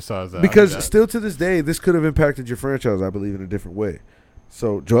had to emphasize that. Because still to this day, this could have impacted your franchise, I believe, in a different way.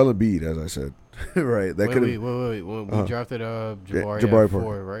 So Joel Embiid, as I said, right? That could have. Wait. When we drafted Jabari at Parker.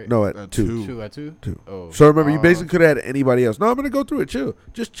 4, right? No, at 2. 2 at 2. 2. Oh. So remember, you basically could have had anybody else. No, I'm gonna go through it. Chill.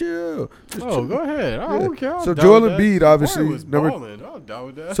 Just chill. Go ahead. I don't care. So Joel Embiid, obviously, number. I'm down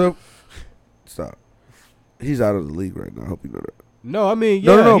with that. So stop. He's out of the league right now. I hope you know that. No, I mean,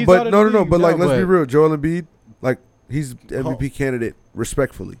 no. But like, let's be real. Joel Embiid, like, he's MVP candidate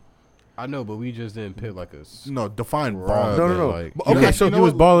respectfully. I know, but we just didn't pick like a define Right. ball. No. Like, Okay, so so he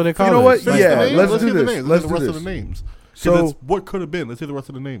was balling in college. You know what? Say Yeah, the names. let's Hear do the this. names. Let's hear do the rest this. of the names. So So what could have been? Let's hear the rest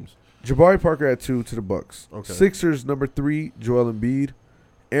of the names. Jabari Parker at 2 to the Bucks. Okay. Sixers number 3, Joel Embiid.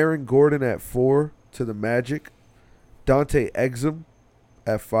 Aaron Gordon at 4 to the Magic. Dante Exum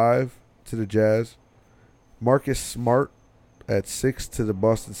at 5 to the Jazz. Marcus Smart at 6 to the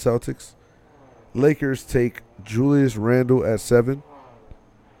Boston Celtics. Lakers take Julius Randle at 7.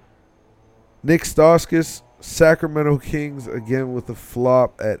 Nick Stauskas, Sacramento Kings again with a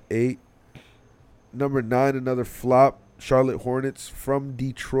flop at 8. Number 9, another flop. Charlotte Hornets from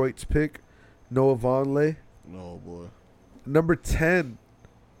Detroit's pick, Noah Vonleh. Oh boy. Number 10,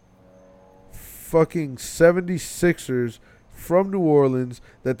 fucking 76ers from New Orleans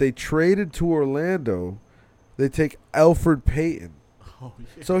that they traded to Orlando. They take Elfrid Payton. Oh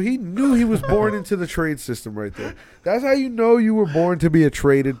yeah. So he knew he was born into the trade system right there. That's how you know you were born to be a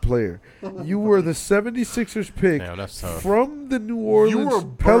traded player. You were the 76ers pick Damn, that's tough. from the New You Orleans were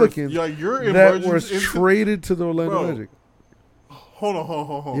birthed. Pelicans Yeah, your that emergence was into- traded to the Orlando Bro. Magic. Hold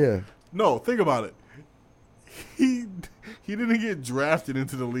on. Yeah. No, think about it. He didn't get drafted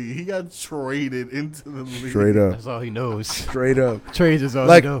into the league. He got traded into the league. Straight up. That's all he knows. Straight up. Trades is all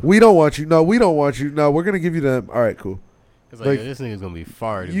Like, he knows. we don't want you. No, we don't want you. No, we're going to give you them. All right, cool. It's like, like, yo, this nigga's gonna be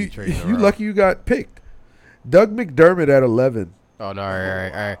fired if You, he trades you lucky you got picked. Doug McDermott at 11. Oh no! All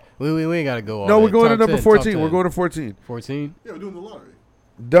right. We ain't gotta go. All No, that. we're going to Top number 10, 14. top We're 10. going to 14. 14. Yeah, we're doing the lottery.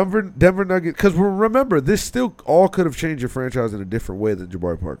 Denver Nuggets. Because remember, this still all could have changed your franchise in a different way than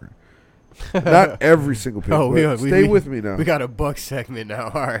Jabari Parker. Not every single pick. Oh, but stay with me now. We got a Buck segment now.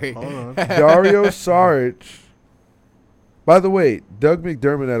 All right. Hold on. Dario Saric. By the way, Doug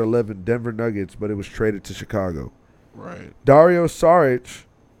McDermott at 11, Denver Nuggets, but it was traded to Chicago. Right. Dario Saric,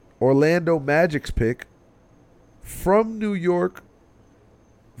 Orlando Magic's pick, from New York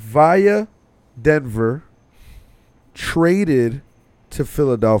via Denver, traded to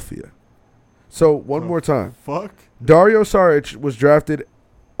Philadelphia. So, one more time. Fuck. Dario Saric was drafted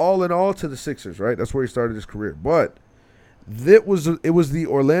all in all to the Sixers, right? That's where he started his career. But it was the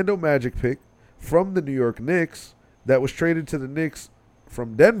Orlando Magic pick from the New York Knicks that was traded to the Knicks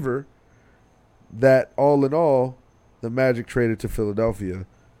from Denver that all in all the Magic traded to Philadelphia.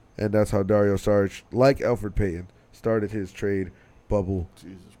 And that's how Dario Saric, like Elfrid Payton, started his trade bubble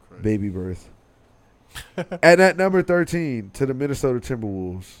Jesus Christ. baby birth. And at number 13 to the Minnesota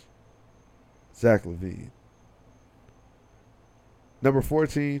Timberwolves, Zach LaVine. Number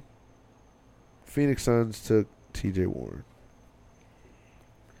 14, Phoenix Suns took TJ Warren.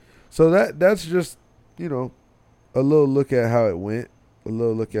 So that's just, a little look at how it went. A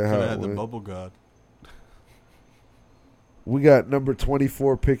little look at how Coulda it had the went. bubble god. We got number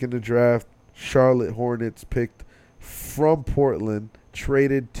 24 pick in the draft. Charlotte Hornets picked from Portland,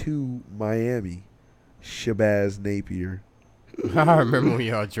 traded to Miami. Shabazz Napier. I remember when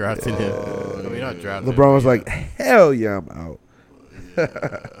y'all drafted him. I mean, not drafted. LeBron was him, like, hell yeah, I'm out.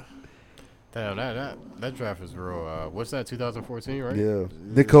 damn, that draft was real. What's that? 2014, right? Yeah.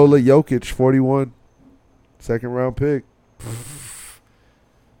 Nikola Jokic, 41. Second round pick.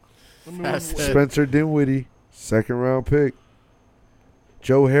 That's it. Spencer Dinwiddie, second round pick.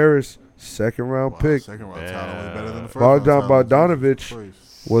 Joe Harris, second round pick. Second round talent was better than the first Bogdan round talent. Bogdanovic Jesus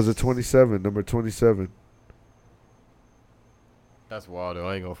Christ. was a 27, number 27. That's wild, though.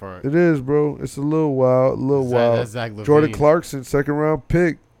 I ain't gonna front. It is, bro. It's a little wild, That's Zach LaVine. Jordan Clarkson, second round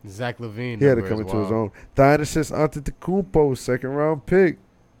pick. Zach LaVine. He had to number come is into his wild. own. Thanasis Antetokounmpo, second round pick.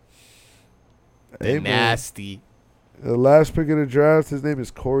 They man. nasty. The last pick of the draft, his name is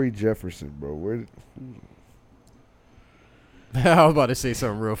Corey Jefferson, bro. I was about to say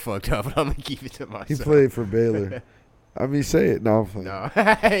something real fucked up, but I'm gonna keep it to myself. He played for Baylor. I mean, say it. No, I'm playing. No,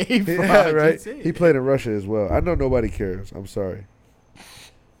 Yeah, right. He played in Russia as well. I know nobody cares. I'm sorry.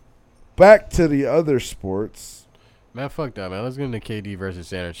 Back to the other sports. Man, fuck that, man. Let's get into KD versus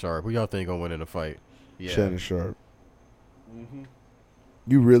Shannon Sharp. Who y'all think gonna win in the fight? Yeah. Shannon Sharp.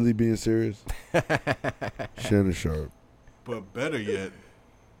 You really being serious? Shannon Sharp. But better yet,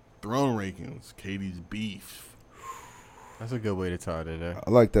 throne rankings. Katie's beef. That's a good way to tie it in there. I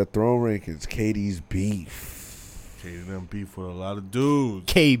like that throne rankings. Katie's beef. Katie and them beef with a lot of dudes.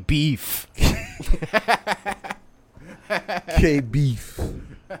 K beef. K beef.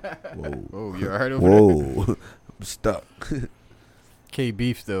 Whoa. Oh, you heard of it? Whoa. I'm stuck. K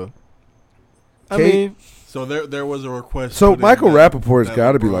beef though. K- I mean, So there was a request. So put in Michael that- Rappaport's that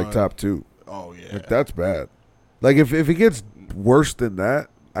got to be like LeBron- top 2. Oh yeah. Like that's bad. Like if it gets worse than that,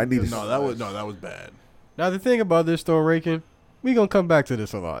 I need to. No, that was bad. now the thing about this throne ranking, we gonna come back to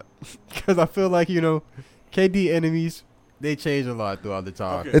this a lot because I feel like KD enemies They change a lot throughout the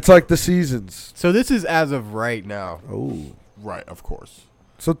time. Okay. It's like the seasons. So this is as of right now. Oh. Right, of course.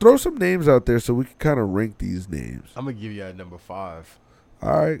 So throw some names out there so we can kind of rank these names. I'm gonna give you at number 5.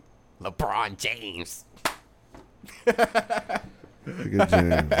 All right. LeBron James. Look at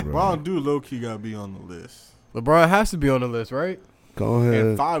James, bro. Brown dude low key gotta be on the list. LeBron has to be on the list, right? Go ahead.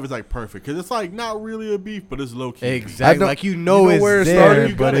 And 5 is like perfect because it's like not really a beef, but it's low key. Exactly. Like you know it's where it there,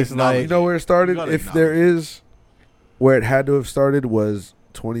 started, but it's like You know where it started? gotta If there is, where it had to have started was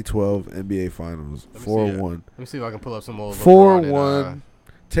 2012 NBA Finals. Let me see 4-1. Let me see if I can pull up some old 4-1.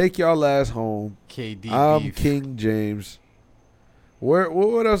 Take y'all ass home. KD I'm beef. King James.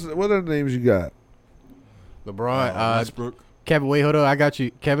 What else? What other names you got? LeBron. Westbrook. Kevin, wait, hold on. I got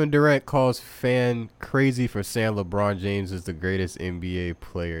you. Kevin Durant calls fan crazy for saying LeBron James is the greatest NBA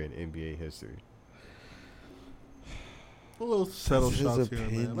player in NBA history. A little settle That's shots his here,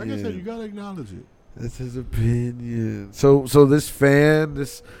 man. Like I said, you gotta acknowledge it. That's his opinion. So this fan,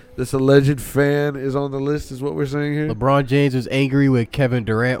 this alleged fan, is on the list. Is what we're saying here. LeBron James was angry with Kevin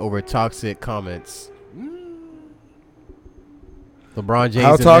Durant over toxic comments. LeBron James.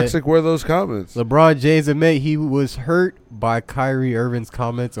 How toxic were those comments? LeBron James admit he was hurt by Kyrie Irving's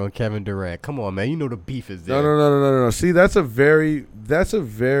comments on Kevin Durant. Come on, man. You know the beef is there. No. See, that's a very.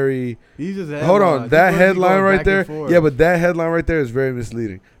 These just Hold on, that headline right there. forth. Yeah, but that headline right there is very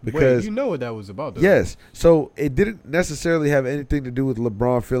misleading because Wait, you know what that was about, though. yes, so it didn't necessarily have anything to do with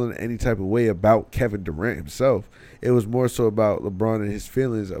LeBron feeling any type of way about Kevin Durant himself. It was more so about LeBron and his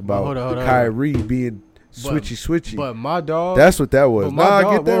feelings about hold on. Kyrie being switchy. But my dog. That's what that was. Get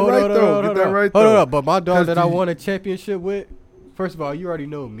that right though. Get that right though. Hold on, but my dog that I you- won a championship with. First of all, you already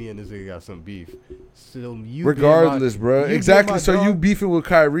know me and this nigga got some beef. So you Regardless, bro. you Exactly. being my So dog- you beefing with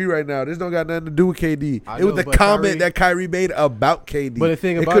Kyrie right now. This don't got nothing to do with KD. I It was know, the but comment Kyrie- that Kyrie made about KD. But the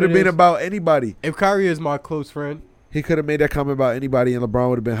thing it about could have it been is- about anybody. If Kyrie is my close friend, He could have made that comment about anybody, and LeBron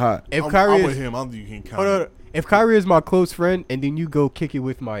would have been hot. if I'm Kyrie with is, him. I don't think you can count. hold on, if Kyrie is my close friend, and then you go kick it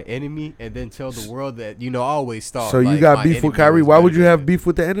with my enemy, and then tell the world that I always thought. So you like, got my beef with enemy Kyrie. was Why better would you than have him. beef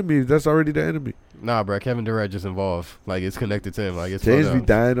with the enemy? If that's already the enemy. Nah, bro. Kevin Durant just involved. Like it's connected to him. Like it's James fucked be up.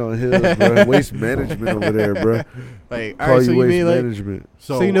 dying on hills, bro. Waste management over there, bro. Like, all Call right, so you you waste mean like management.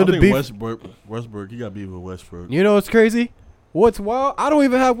 So you know I the think beef- Westbrook, he got beef with Westbrook. you know what's crazy? What's wild? I don't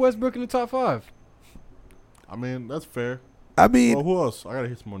even have Westbrook in the top 5. I mean, that's fair. I mean, Well, who else? I gotta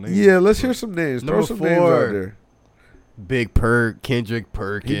hear some more names. yeah, let's hear some names. Throw Number some names 4. out there. Big Perk, Kendrick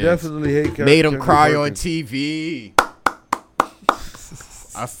Perkins. He definitely hate made him Kendrick cry on Perkins. TV.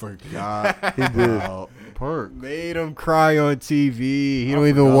 I forgot. He did. about Perk. Made him cry on TV. He don't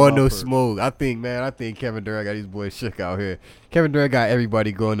even forgot want about no Perk. smoke. I think Kevin Durant got these boys shook out here. Kevin Durant got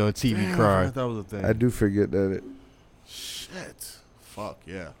everybody going on TV Damn, I crying. forgot that was a thing. I do forget that it. Shit. Fuck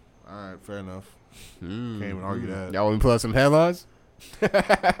yeah. All right, fair enough. Can't even argue that. Y'all want me to pull out some headlines?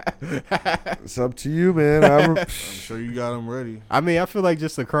 It's up to you, man. I'm sure you got them ready. I mean, I feel like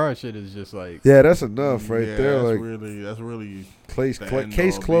just the crying shit is just like. yeah, that's enough right Yeah, there. That's Like that's really case the cl- end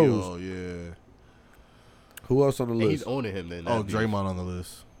case all, be closed. all, yeah. Who else on the And he's list? owning him then. Oh, that beef. Draymond on the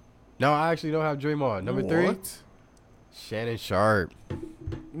list. No, I actually don't have Draymond. Number 3, What? Shannon Sharp.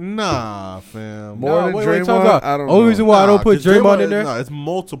 Nah, fam. More than wait, Draymond? talk about. I don't Only know. reason why I don't put 'cause Draymond in there. No, it's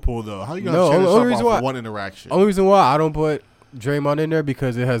multiple though. How you gonna No, shut only yourself reason off why- for one interaction? Only reason why I don't put Draymond in there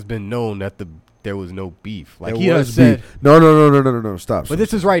because it has been known that there was no beef. Like There he was has said, beef. No. Stop. but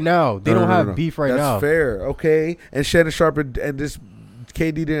this is right now. They don't have beef right That's now. fair. Okay. And Shannon Sharp and this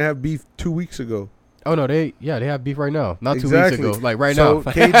KD didn't have beef 2 weeks ago. Oh no, they have beef right now. Not 2 Exactly. weeks ago. Like right so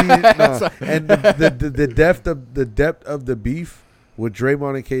now. KD, nah. And the depth of the beef with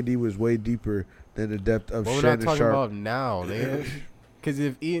Draymond and KD was way deeper than the depth of But we're not Shannon talking Sharp. about now, man. Because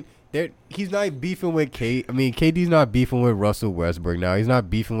if he's not beefing with KD's not beefing with Russell Westbrook now. He's not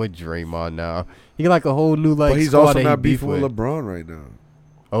beefing with Draymond now. He like a whole new like. But he's squad also that he not beef beefing with LeBron right now.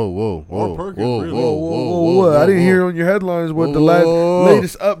 Oh whoa, Or Perkins, really. Whoa. I didn't hear on your headlines what the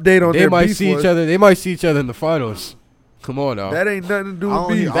latest update on They their might beef see was. each other. They might see each other in the finals. Come on now. That ain't nothing to do I with don't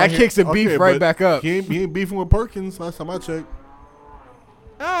beef. hear- That kicks the beef right but back up. He ain't beefing with Perkins last time I checked.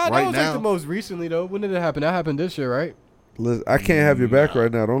 That right was now. like the most recently though. When did it happen? That happened this year, right? Listen, I can't have your back right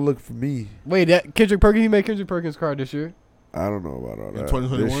now. Don't look for me. Wait, that Kendrick Perkins. He made Kendrick Perkins card this year, I don't know about all In that.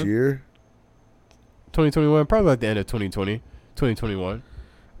 2021? This year? 2021, probably like the end of 2020, 2021.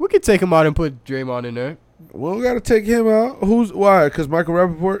 We could take him out and put Draymond in there. We don't got to take him out. Why? Because Michael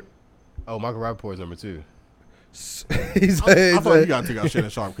Rappaport? Oh, Michael Rappaport is number 2. He's I thought you got to take out Shannon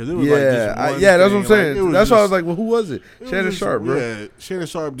Sharp because it was that's what I'm saying. That's why I was like, well, who was it? Shannon Sharp, bro. Yeah, Shannon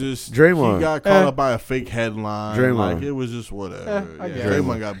Sharp just Draymond. He got caught up by a fake headline. Draymond. Like it was just whatever.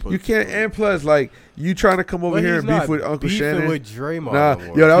 Draymond got put. You can't. And plus, like you trying to come over here and beef with Uncle Shannon. With Draymond. Nah,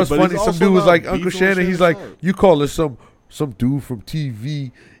 yo, that was funny. Some dude was like Uncle Shannon. He's like, Sharp. you call us some dude from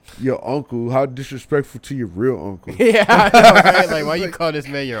TV. Your uncle, how disrespectful to your real uncle. Yeah, I know, right? Like, why you call this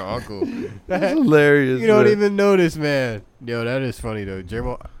man your uncle? That's hilarious. You don't even know this man. Yo, that is funny, though.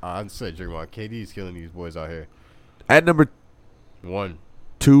 Draymond, I said Draymond. KD's killing these boys out here. At number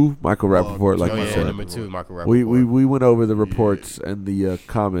 2, Michael Rappaport, like you said. Number 2, Michael Rappaport. We went over the reports and the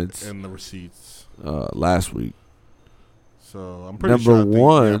comments and the receipts last week. So I'm pretty sure.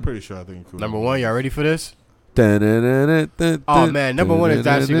 I'm pretty sure. I think number 1. Y'all ready for this? Oh man, number 1 is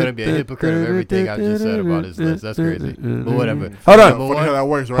actually going to be a hypocrite of everything I just said about his list. That's crazy. But whatever. Hold on. Funny how that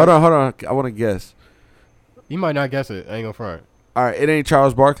works, right? Hold on. I want to guess. You might not guess it. I ain't gonna front. All right, it ain't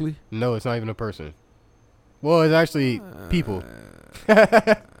Charles Barkley? No, it's not even a person. Well, it's actually people.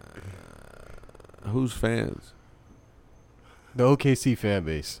 Whose fans? The OKC fan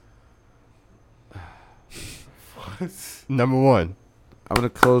base. Number 1. I'm going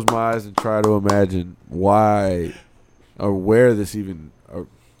to close my eyes and try to imagine why or where this even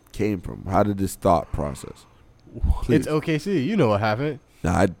came from. How did this thought process? Please. It's OKC. You know what happened.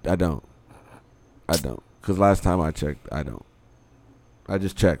 No, I don't. I don't. Because last time I checked, I don't. I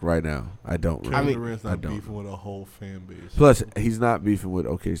just checked right now. I don't really. I mean, I don't. beefing with a whole fan base. Plus, he's not beefing with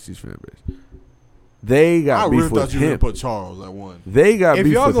OKC's fan base. They got beef with him. I really thought you were going to put Charles at 1. They got beef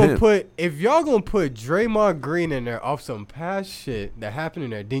with him. If y'all going to put Draymond Green in there off some past shit that happened in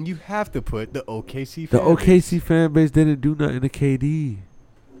there, then you have to put the OKC fan base. The OKC fan base didn't do nothing to KD.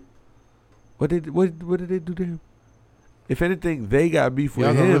 What did they do to him? If anything, they got beef with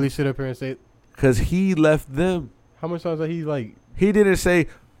him. Y'all gonna really sit up here and say, because he left them. How much times he like? He didn't say,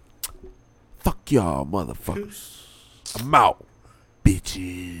 "Fuck y'all, motherfuckers, I'm out,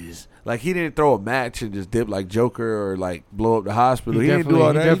 bitches." Like he didn't throw a match and just dip like Joker or like blow up the hospital. He didn't do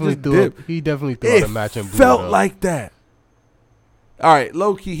all that. He definitely threw out a match and blew felt it up. like that. All right,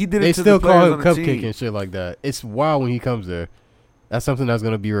 low key, he did it. They to still the players call him on the Cupcake team. and shit like that. It's wild when he comes there. That's something that's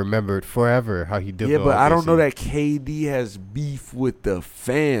gonna be remembered forever. How he dipped. Yeah, but I don't know that KD has beef with the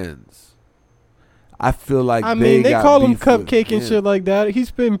fans. I feel like they call him Cupcake and shit like that.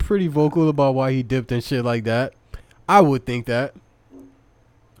 He's been pretty vocal about why he dipped and shit like that. I would think that.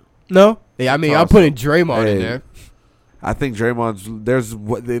 No, yeah, I mean, I'm putting Draymond in there. I think Draymond's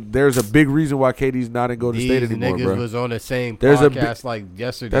there's a big reason why KD's not in Golden State anymore, niggas bro. was on the same podcast like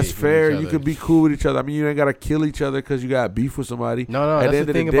yesterday. That's fair. You could be cool with each other. I mean, you ain't gotta kill each other because you got beef with somebody. No, that's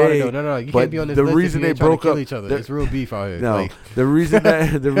the thing about it though. No, you can't be on this list reason if you they broke kill up, each other. It's real beef out here. No, like, the reason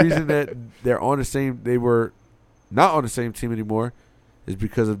that they're on the same, they were not on the same team anymore, is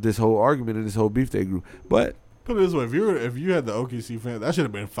because of this whole argument and this whole beef they grew. But put it this way: if you had the OKC fan, that should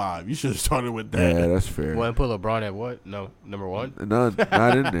have been 5. You should have started with that. Yeah, that's fair. Well, and put LeBron at what? No, number 1. None,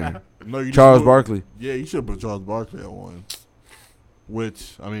 not in there. No, Charles Barkley. Yeah, you should have put Charles Barkley at 1.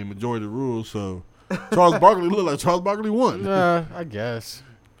 Which I mean, majority of the rules. So Charles Barkley looked like Charles Barkley won. Nah, I guess.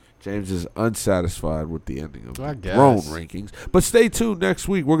 James is unsatisfied with the ending of the Throne rankings. But stay tuned next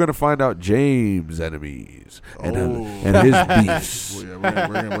week. We're going to find out James' enemies and his beefs. Well, yeah,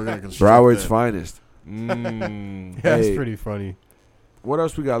 we're gonna Broward's finest. That's pretty funny. What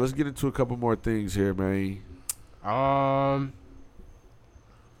else we got? Let's get into a couple more things here, man. I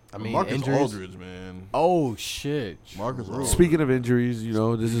mean, Marcus injuries. Aldridge, man. Oh shit. Marcus Aldridge. Speaking of injuries,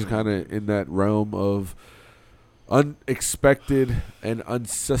 this is kind of in that realm of unexpected and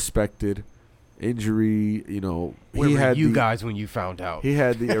unsuspected injury. Where were you guys when you found out? He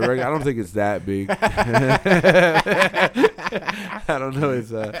had the irregular. I don't think it's that big. I don't know.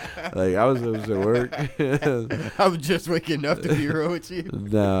 It's like I was at work. I'm just waking up to be real with you.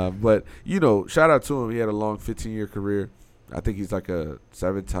 Nah, but shout out to him. He had a long 15-year career. I think he's like a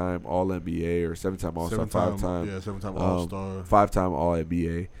 7-time All-NBA or 7-time All-Star, 5-time. Yeah, 7-time All-Star. 5-time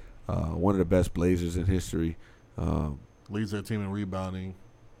All-NBA. One of the best Blazers in history. Leads their team in rebounding.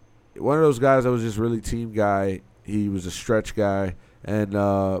 One of those guys that was just really team guy. He was a stretch guy, and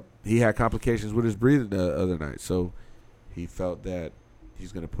he had complications with his breathing the other night. So he felt that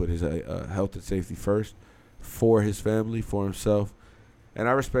he's going to put his health and safety first for his family, for himself. And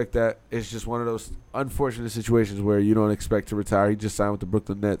I respect that. It's just one of those unfortunate situations where you don't expect to retire. He just signed with the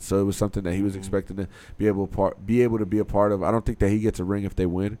Brooklyn Nets, so it was something that he was expecting to be able to be a part of. I don't think that he gets a ring if they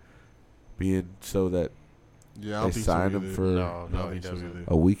win, being so that they signed him for he doesn't.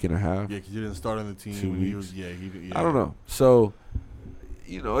 a week and a half. Yeah, because he didn't start on the team. 2 weeks. He was, yeah. I don't know. So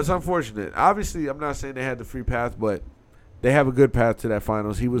it's unfortunate. Obviously, I'm not saying they had the free path, but they have a good path to that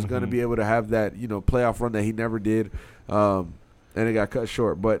finals. He was going to be able to have that, playoff run that he never did, and it got cut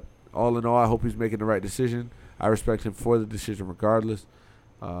short. But all in all, I hope he's making the right decision. I respect him for the decision regardless.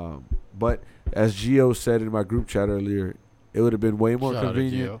 But as Gio said in my group chat earlier, it would have been way more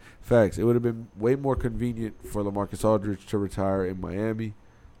convenient. Facts. It would have been way more convenient for LaMarcus Aldridge to retire in Miami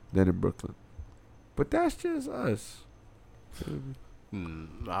than in Brooklyn. But that's just us.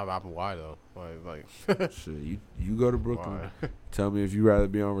 Why though? Like shit, you go to Brooklyn. Tell me if you rather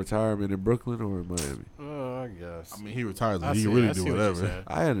be on retirement in Brooklyn or in Miami. I guess. I mean, he retires. He can really do whatever.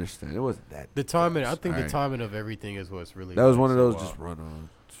 I understand. It wasn't that. The timing. I think the timing of everything is what's really. That was one of those just run on.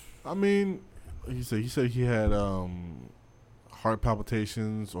 I mean, he said he had heart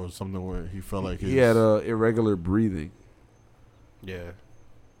palpitations or something where he felt like he had irregular breathing. Yeah.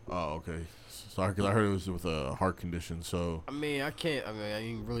 Oh, okay. Sorry, because I heard it was with a heart condition. So I mean, I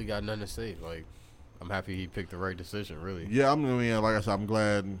ain't really got nothing to say. Like, I'm happy he picked the right decision. Really. Yeah, like I said, I'm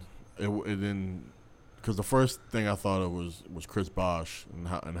glad it didn't. Because the first thing I thought of was Chris Bosh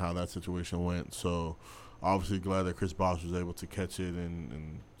and how that situation went. So obviously glad that Chris Bosh was able to catch it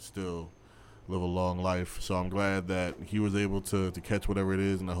and still live a long life. So I'm glad that he was able to catch whatever it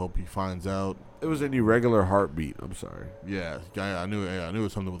is, and I hope he finds out. It was an irregular heartbeat. I'm sorry. Yeah, I knew it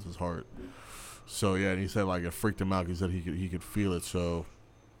was something with his heart. So yeah, and he said like it freaked him out. He said he could feel it. So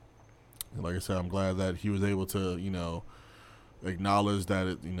like I said, I'm glad that he was able to acknowledge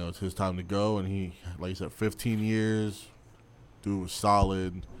that it's his time to go. And he, like you said, 15 years, dude was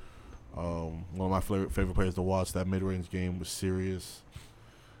solid. One of my favorite players to watch. That mid-range game was serious,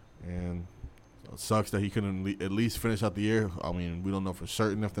 and it sucks that he couldn't at least finish out the year. I mean, we don't know for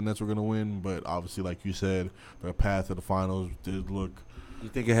certain if the Nets were going to win, but obviously, like you said, their path to the finals did look. You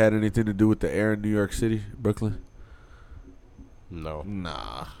think it had anything to do with the air in New York City, Brooklyn? No.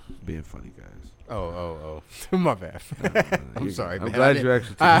 Nah. Being funny, guys. Oh. My bad. I'm sorry, man. I'm glad you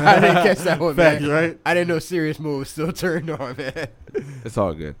actually I didn't catch that one, man. Facts, right? I didn't know serious mode was still turned on, man. It's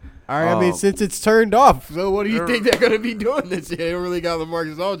all good. All right, I mean, since it's turned off, so what do you think they're going to be doing this year? They don't really got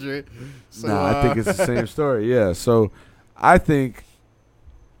LaMarcus Aldridge. So, I think it's the same story. Yeah, so I think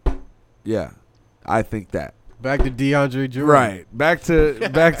that. Back to DeAndre Jordan. Right. Back to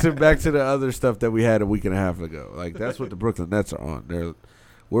the other stuff that we had a week and a half ago. Like, that's what the Brooklyn Nets are on.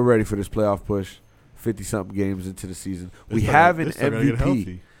 We're ready for this playoff push. 50-something games into the season. We have an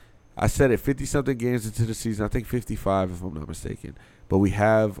MVP. I said it, 50-something games into the season. I think 55 if I'm not mistaken. But we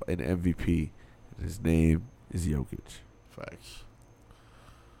have an MVP. His name is Jokic. Facts.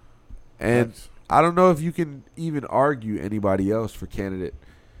 And I don't know if you can even argue anybody else for candidate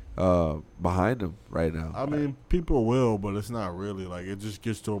behind him right now. I mean, people will, but it's not really. Like, it just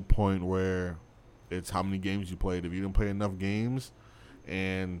gets to a point where it's how many games you played. If you didn't play enough games,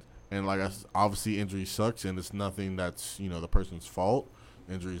 and like obviously injury sucks, and it's nothing that's the person's fault.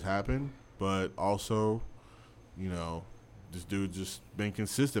 Injuries happen, but also, this dude just been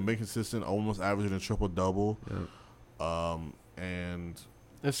consistent, almost averaging a triple-double. Yep. And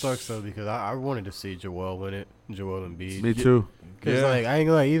it sucks though because I wanted to see Joel win it, Joel Embiid. Me too. Because like I ain't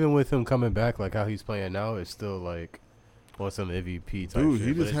gonna lie, even with him coming back, like how he's playing now, it's still like some MVP type dude, shit.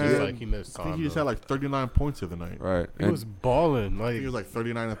 He just had just like he missed time. He just had like 39 points the other night. Right. He was balling. Like he was like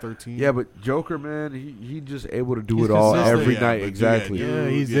 39 and 13. Yeah, but Joker, man, he just able to do it all every night. Exactly. Yeah,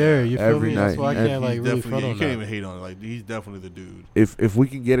 he's there. You feel every me? night. That's why I can't like really front on you that. can't even hate on it. Like he's definitely the dude. If we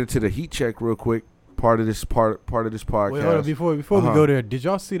can get into the heat check real quick, part of this podcast. Wait, hold on, before we go there, did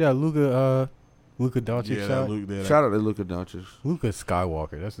y'all see that Luka Doncic shot? Shout out to Luka Doncic. Luka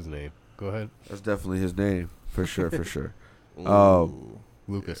Skywalker, that's his name. Go ahead. That's definitely his name for sure.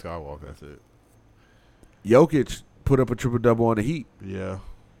 Luka Skywalker. That's it. Jokic put up a triple-double on the Heat. Yeah.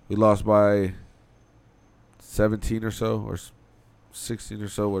 We lost by 17 or so, or 16 or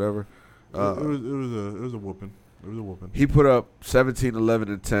so, whatever. It was a whooping. It was a whooping. He put up 17, 11,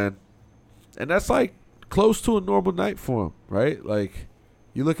 and 10. And that's like close to a normal night for him, right? Like,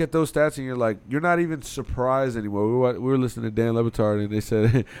 you look at those stats and you're like, you're not even surprised anymore. We were listening to Dan Le Batard and they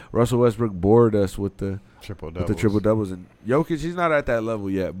said Russell Westbrook bored us with the triple doubles. And Jokic, he's not at that level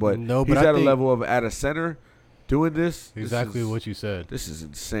yet, but he's at a level of at a center doing this. Exactly what you said. This is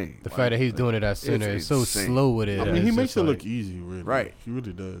insane. The fact that he's doing it at center is so slow with it. I mean, he makes it look easy, really. Right. He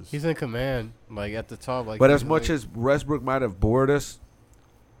really does. He's in command, like at the top. Like, but as much as Westbrook might have bored us,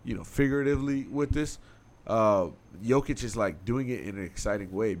 figuratively with this, Jokic is like doing it in an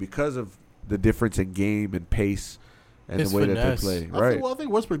exciting way because of the difference in game and pace and His the way finesse. that they play. Right. I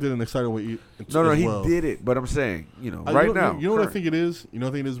think Westbrook did an exciting way. No, he well. did it. But I'm saying, now. You know what I think it is? You know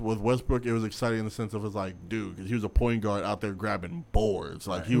what I think it is with Westbrook? It was exciting in the sense of it's like, dude, because he was a point guard out there grabbing boards.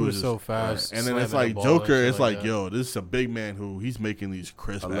 Like he was so fast. And then it's like Joker. It's like, yo, this is a big man who he's making these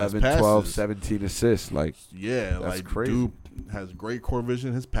crisp 11, passes. 12, 17 assists. Like, yeah, that's like crazy. Dude has great court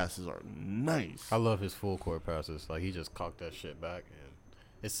vision. His passes are nice. I love his full court passes. Like he just cocked that shit back, and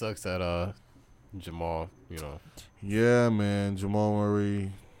it sucks that Jamal, Yeah, man, Jamal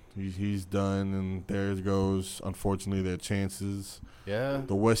Murray, he's done, and there goes, unfortunately, their chances. Yeah.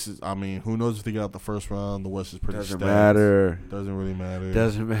 The West is, who knows if they get out the first round? The West is pretty doesn't stacked. matter. Doesn't really matter.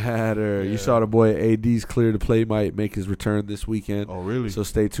 Doesn't matter. Yeah. You saw the boy AD's clear to play, might make his return this weekend. Oh, really? So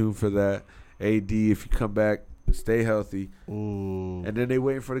stay tuned for that. AD, if you come back, stay healthy. Ooh. And then they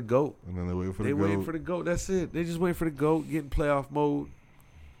waiting for the GOAT. They waiting for the GOAT. That's it. They just waiting for the GOAT, getting playoff mode.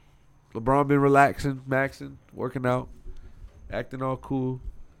 LeBron been relaxing, maxing, working out, acting all cool.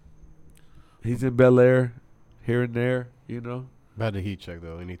 He's in Bel Air, here and there, About the Heat check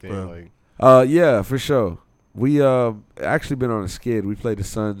though. Anything Yeah, for sure. We actually been on a skid. We played the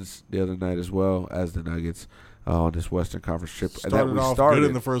Suns the other night as well as the Nuggets on this Western Conference trip. Started off good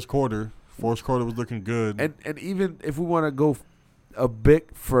in the first quarter. Fourth quarter was looking good. And even if we want to go a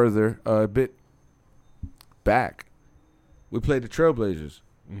bit further, a bit back, we played the Trailblazers,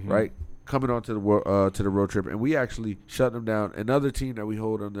 right? Coming on to the road trip, and we actually shut them down. Another team that we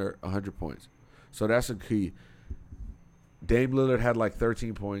hold under 100 points. So that's a key. Dame Lillard had like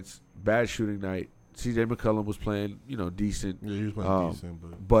 13 points. Bad shooting night. C.J. McCollum was playing, decent. Yeah, he was playing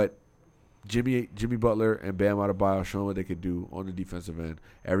decent, but Jimmy Butler and Bam Adebayo showing what they could do on the defensive end.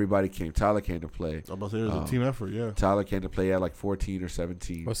 Everybody came. Tyler came to play. I'm about to say it was a team effort, yeah. Tyler came to play. He had like 14 or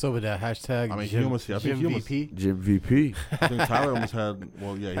 17. What's up with that hashtag? Jim VP? Jim VP. I think Tyler almost had,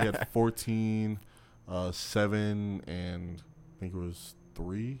 he had 14, 7, and I think it was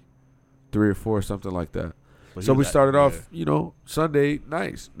 3. 3 or 4, something like that. But so we started off, Sunday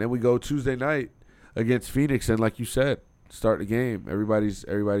nice. Then we go Tuesday night against Phoenix, and like you said, start the game. Everybody's good.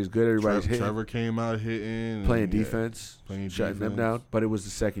 Everybody's hitting. Trevor came out hitting, playing defense, shutting them down. But it was the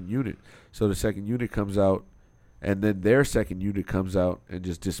second unit. So the second unit comes out, and then their second unit comes out and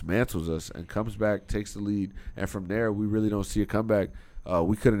just dismantles us and comes back, takes the lead, and from there we really don't see a comeback.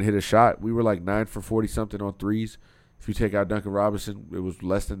 We couldn't hit a shot. We were like 9 for 40 something on threes. If you take out Duncan Robinson, it was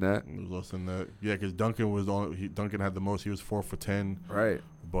less than that. It was less than that. Yeah, because Duncan was on. Duncan had the most. He was 4 for 10. Right.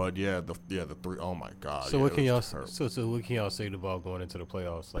 But the 3. Oh my God. So what can y'all? So what can y'all say about going into the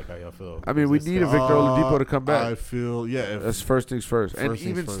playoffs? Like how y'all feel? I mean, we need a Victor Oladipo to come back. I feel that's first things first. And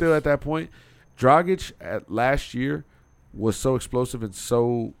even still at that point, Dragic at last year was so explosive and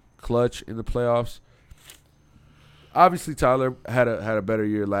so clutch in the playoffs. Obviously, Tyler had a better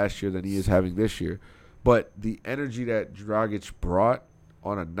year last year than he is having this year. But the energy that Dragic brought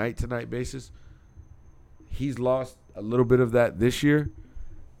on a night-to-night basis, he's lost a little bit of that this year.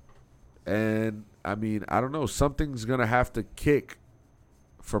 And, I mean, I don't know. Something's going to have to kick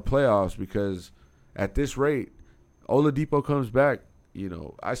for playoffs because at this rate, Oladipo comes back.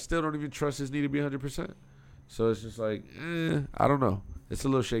 I still don't even trust his knee to be 100%. So it's just like, I don't know. It's a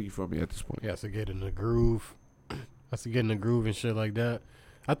little shaky for me at this point. He has to get in the groove. And shit like that.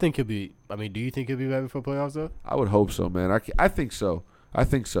 I think he'll be. I mean, do you think he'll be back before playoffs though? I would hope so, man. I think so.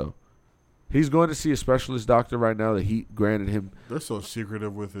 He's going to see a specialist doctor right now. The Heat granted him. They're so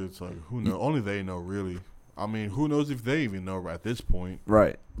secretive with it. It's like who knows? Only they know, really. I mean, who knows if they even know at this point?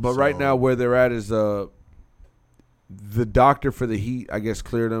 Right. But right now, where they're at is the doctor for the Heat, I guess,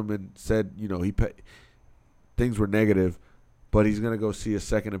 cleared him and said, things were negative, but he's gonna go see a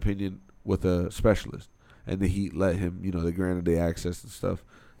second opinion with a specialist. And the Heat let him, they granted the access and stuff.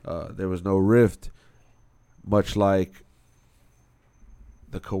 There was no rift, much like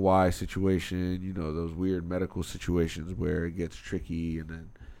the Kawhi situation, those weird medical situations where it gets tricky and then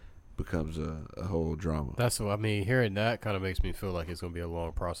becomes a whole drama. That's what I mean. Hearing that kind of makes me feel like it's going to be a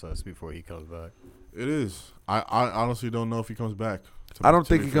long process before he comes back. It is. I honestly don't know if he comes back. I don't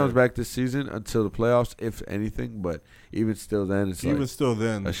think he comes back this season until the playoffs, if anything. But even still, then it's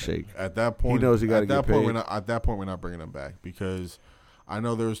a shake. At that point, he knows he got to get paid. At that point, we're not bringing him back because I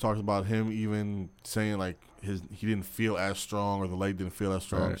know there was talks about him even saying like he didn't feel as strong or the leg didn't feel as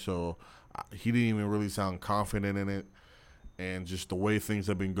strong, so he didn't even really sound confident in it. And just the way things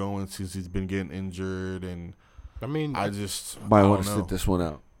have been going since he's been getting injured, and I mean, I might want to sit this one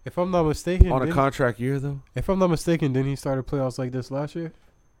out. If I'm not mistaken, on a contract year though. If I'm not mistaken, didn't he started playoffs like this last year?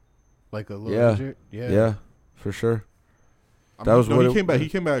 Like a little injured? Yeah, for sure. He came back. He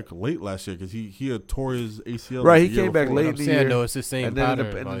came back late last year because he had tore his ACL. Right, he came back late in the year. No, it's the same pattern.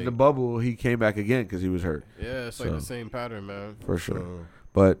 And then in the bubble, he came back again because he was hurt. Yeah, it's like the same pattern, man. For sure.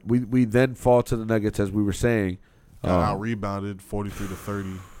 But we then fall to the Nuggets, as we were saying. Out rebounded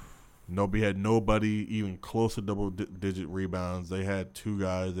 43-30. Had nobody even close to double-digit rebounds. They had two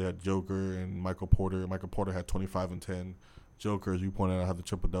guys. They had Joker and Michael Porter. Michael Porter had 25 and 10. Joker, as you pointed out, had the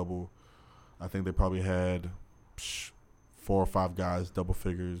triple-double. I think they probably had 4 or 5 guys, double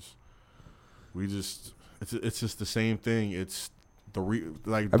figures. It's just the same thing. It's the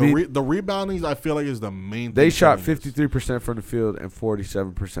reboundings. I feel like is the main. They thing shot 53% from the field and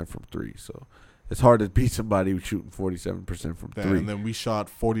 47% from three. So it's hard to beat somebody who's shooting 47% from three. And then we shot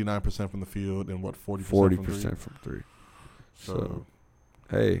 49% from the field and 40% from three. So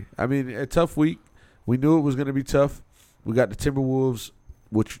hey, I mean, a tough week. We knew it was going to be tough. We got the Timberwolves,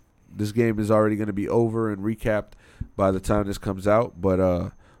 which this game is already going to be over and recapped by the time this comes out.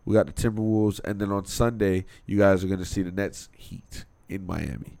 But we got the Timberwolves, and then on Sunday, you guys are going to see the Nets Heat in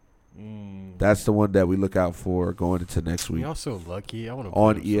Miami. That's the one that we look out for going into next week. Y'all so lucky. I want to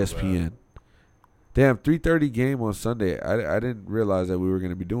on ESPN. So damn, 3:30 game on Sunday. I didn't realize that we were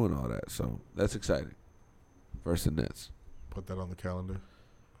going to be doing all that. So that's exciting. Versus the Nets. Put that on the calendar.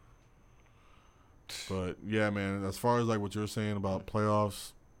 But yeah, man. As far as like what you were saying about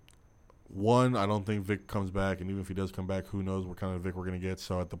playoffs. One, I don't think Vic comes back, and even if he does come back, who knows what kind of Vic we're going to get.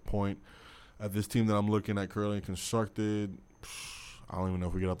 So at this team that I'm looking at currently constructed, I don't even know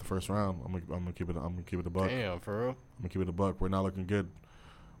if we get out the first round. I'm gonna keep it a buck. Damn, for real. I'm gonna keep it a buck. We're not looking good.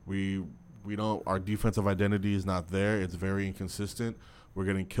 We don't. Our defensive identity is not there. It's very inconsistent. We're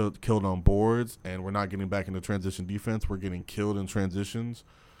getting killed on boards, and we're not getting back into transition defense. We're getting killed in transitions.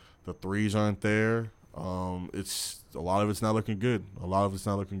 The threes aren't there. It's a lot of it's not looking good.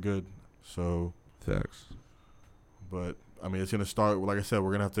 So, facts. But I mean, it's gonna start. Like I said,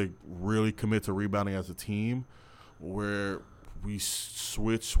 we're gonna have to really commit to rebounding as a team, where we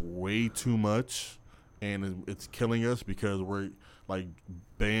switch way too much, and it's killing us because we're like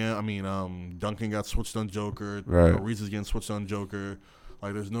Duncan got switched on Joker. Right. Reese is getting switched on Joker.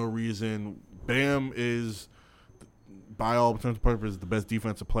 Like, there's no reason. Bam is, by all intents and purposes, the best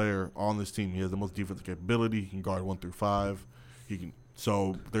defensive player on this team. He has the most defensive capability. He can guard 1 through 5.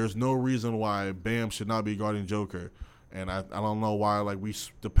 So there's no reason why Bam should not be guarding Joker. And I don't know why, like, we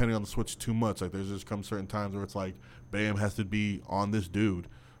depending on the switch too much. Like, there's just come certain times where it's like Bam has to be on this dude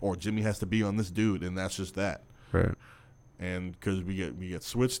or Jimmy has to be on this dude, and that's just that. Right. And because we get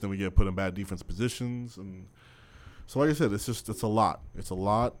switched, then we get put in bad defense positions. And so, like I said, it's a lot. It's a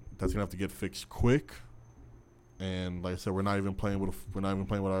lot that's going to have to get fixed quick. And like I said, we're not even playing with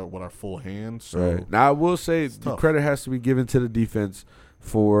our full hand. So right. Now I will say the credit has to be given to the defense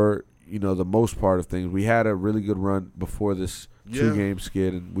for the most part of things. We had a really good run before this 2-game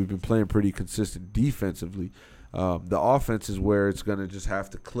skid, and we've been playing pretty consistent defensively. The offense is where it's going to just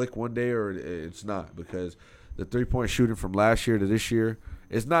have to click one day, or it's not, because the 3-point shooting from last year to this year,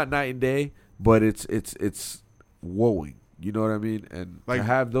 it's not night and day, but it's woeing. You know what I mean? And to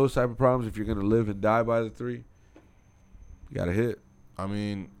have those type of problems, if you're going to live and die by the 3. You gotta hit. I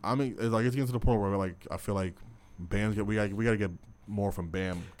mean, it's getting to the point where I feel like Bam's we gotta get more from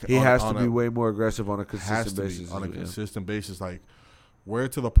Bam. He has to be way more aggressive on a consistent basis. Consistent basis, like we're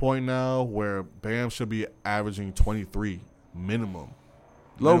to the point now where Bam should be averaging 23 minimum.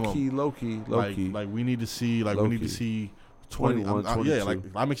 Low key. Like we need to see 20.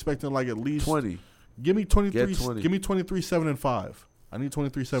 I'm expecting like at least 20. Give me 23. Give me 23, 7 and 5. I need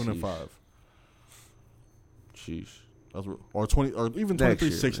 23, 7 and 5. Sheesh. Or 20, or even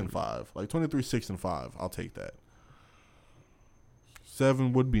 23, 6 and 5. Like 23, 6 and 5. I'll take that.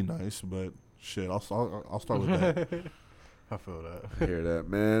 7 would be nice, but shit, I'll start with that. I feel that. I hear that,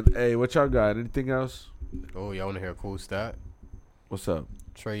 man. Hey, what y'all got? Anything else? Oh, y'all want to hear a cool stat? What's up?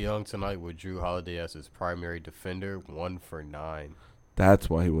 Trae Young tonight with Drew Holiday as his primary defender, 1 for 9. That's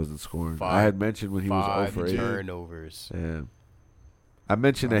why he wasn't scoring. I had mentioned when he was 0 for 8 turnovers. Yeah. I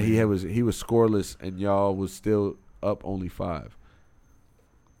mentioned that he was scoreless, and y'all was still up only 5.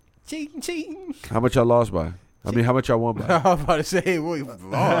 Cheating. How much y'all lost by? I mean, how much y'all won by? I was about to say, we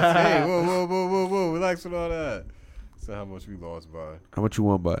lost. Hey, whoa. Relax with all that. So how much we lost by? How much you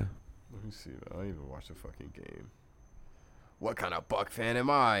won by? Let me see. I didn't even watch the fucking game. What kind of Buck fan am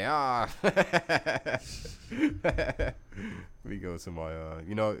I? We go to my,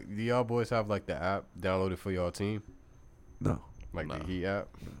 do y'all boys have like the app downloaded for y'all team? No. The Heat app?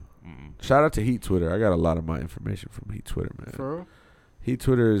 Shout out to Heat Twitter. I got a lot of my information from Heat Twitter, man. For real? Heat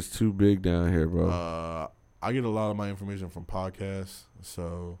Twitter is too big down here, bro. I get a lot of my information from podcasts.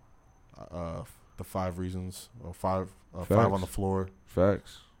 So the 5 reasons or 5 on the floor.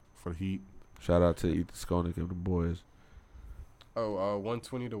 Facts. For the Heat. Shout out to Heath Skolnick and the boys.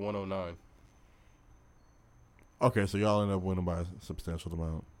 120 to 109. Okay, so y'all end up winning by a substantial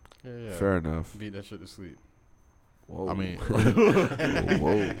amount. Yeah. Fair enough. Beat that shit to sleep. Whoa. I mean,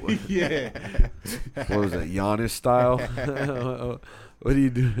 whoa. Yeah. What was that, Giannis style? What do you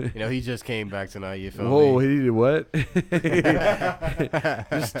do? You know, he just came back tonight. You feel Whoa, me? he did what?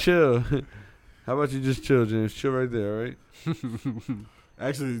 Just chill. How about you just chill, James? Chill right there, all right?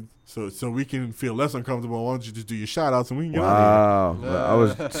 Actually, so we can feel less uncomfortable, why don't you just do your shout-outs and we can get out of here. Wow. I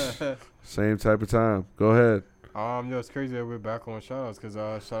was same type of time. Go ahead. No, it's crazy that we're back on shout-outs because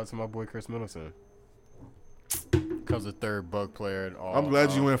shout out to my boy Chris Middleton. Becomes the 3rd Buck player in all. I'm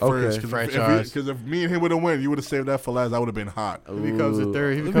glad you went first. Okay. Because if me and him would have won, you would have saved that for last. I would have been hot. He becomes the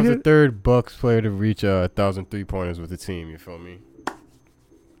 3rd Bucks player to reach 1,000 3-pointers with the team. You feel me?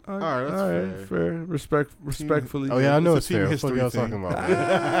 All right, that's fair. Respectfully. Oh yeah, I know it's team fair. What the fuck history y'all thing. talking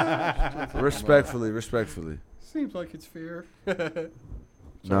about? Respectfully. Seems like it's fair.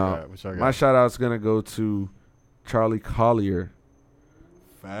 No, my shout out's gonna go to Charlie Collier,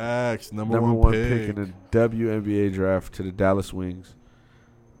 Facts. Number number one pick in the WNBA draft to the Dallas Wings.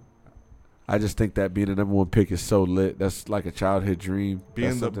 I just think that being the number 1 pick is so lit. That's like a childhood dream.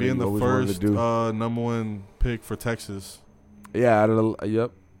 Being the first number 1 pick for Texas. Yeah,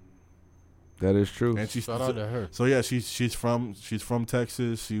 yep. That is true. And Shout out to her. So yeah, she's from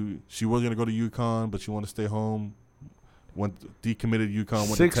Texas. She was gonna go to UConn, but she wanted to stay home. Decommitted UConn.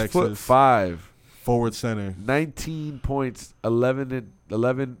 Went to Texas. 6'5", forward center. 19 points, 11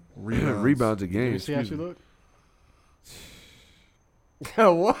 rebounds a game. Can you see how she look?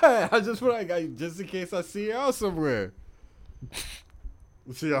 What? I just want just in case I see her out somewhere.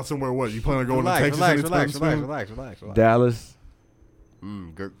 See y'all somewhere. What you plan on going to Texas? Relax. Dallas.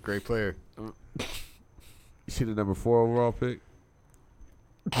 Great player. You see the number 4 overall pick?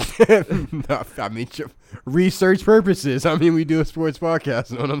 No, I mean, research purposes. I mean, we do a sports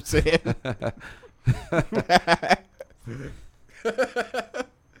podcast. You know what I'm saying?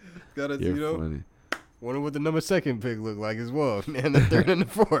 You're funny. Wonder what the number 2 pick looked like as well. Man, the 3rd and the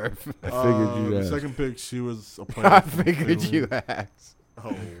 4th. I figured you the asked. 2nd pick, she was a player. I figured you asked.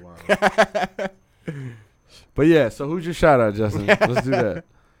 Oh wow. But yeah, so who's your shout out, Justin? Let's do that.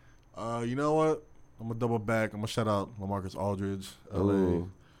 You know what? I'm gonna double back. I'm gonna shout out LaMarcus Aldridge. LA.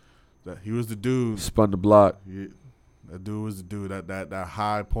 That he was the dude. Spun the block. Yeah, that dude was the dude. That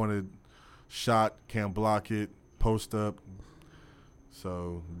high pointed shot, can't block it, post up.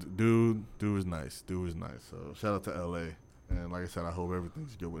 So dude was nice. So shout out to LA. And like I said, I hope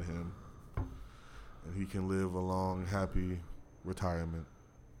everything's good with him, and he can live a long, happy retirement.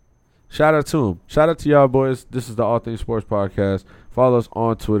 Shout out to him. Shout out to y'all boys. This is the All Things Sports Podcast. Follow us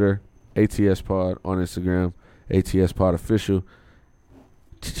on Twitter, ATS Pod, on Instagram, ATS Pod Official.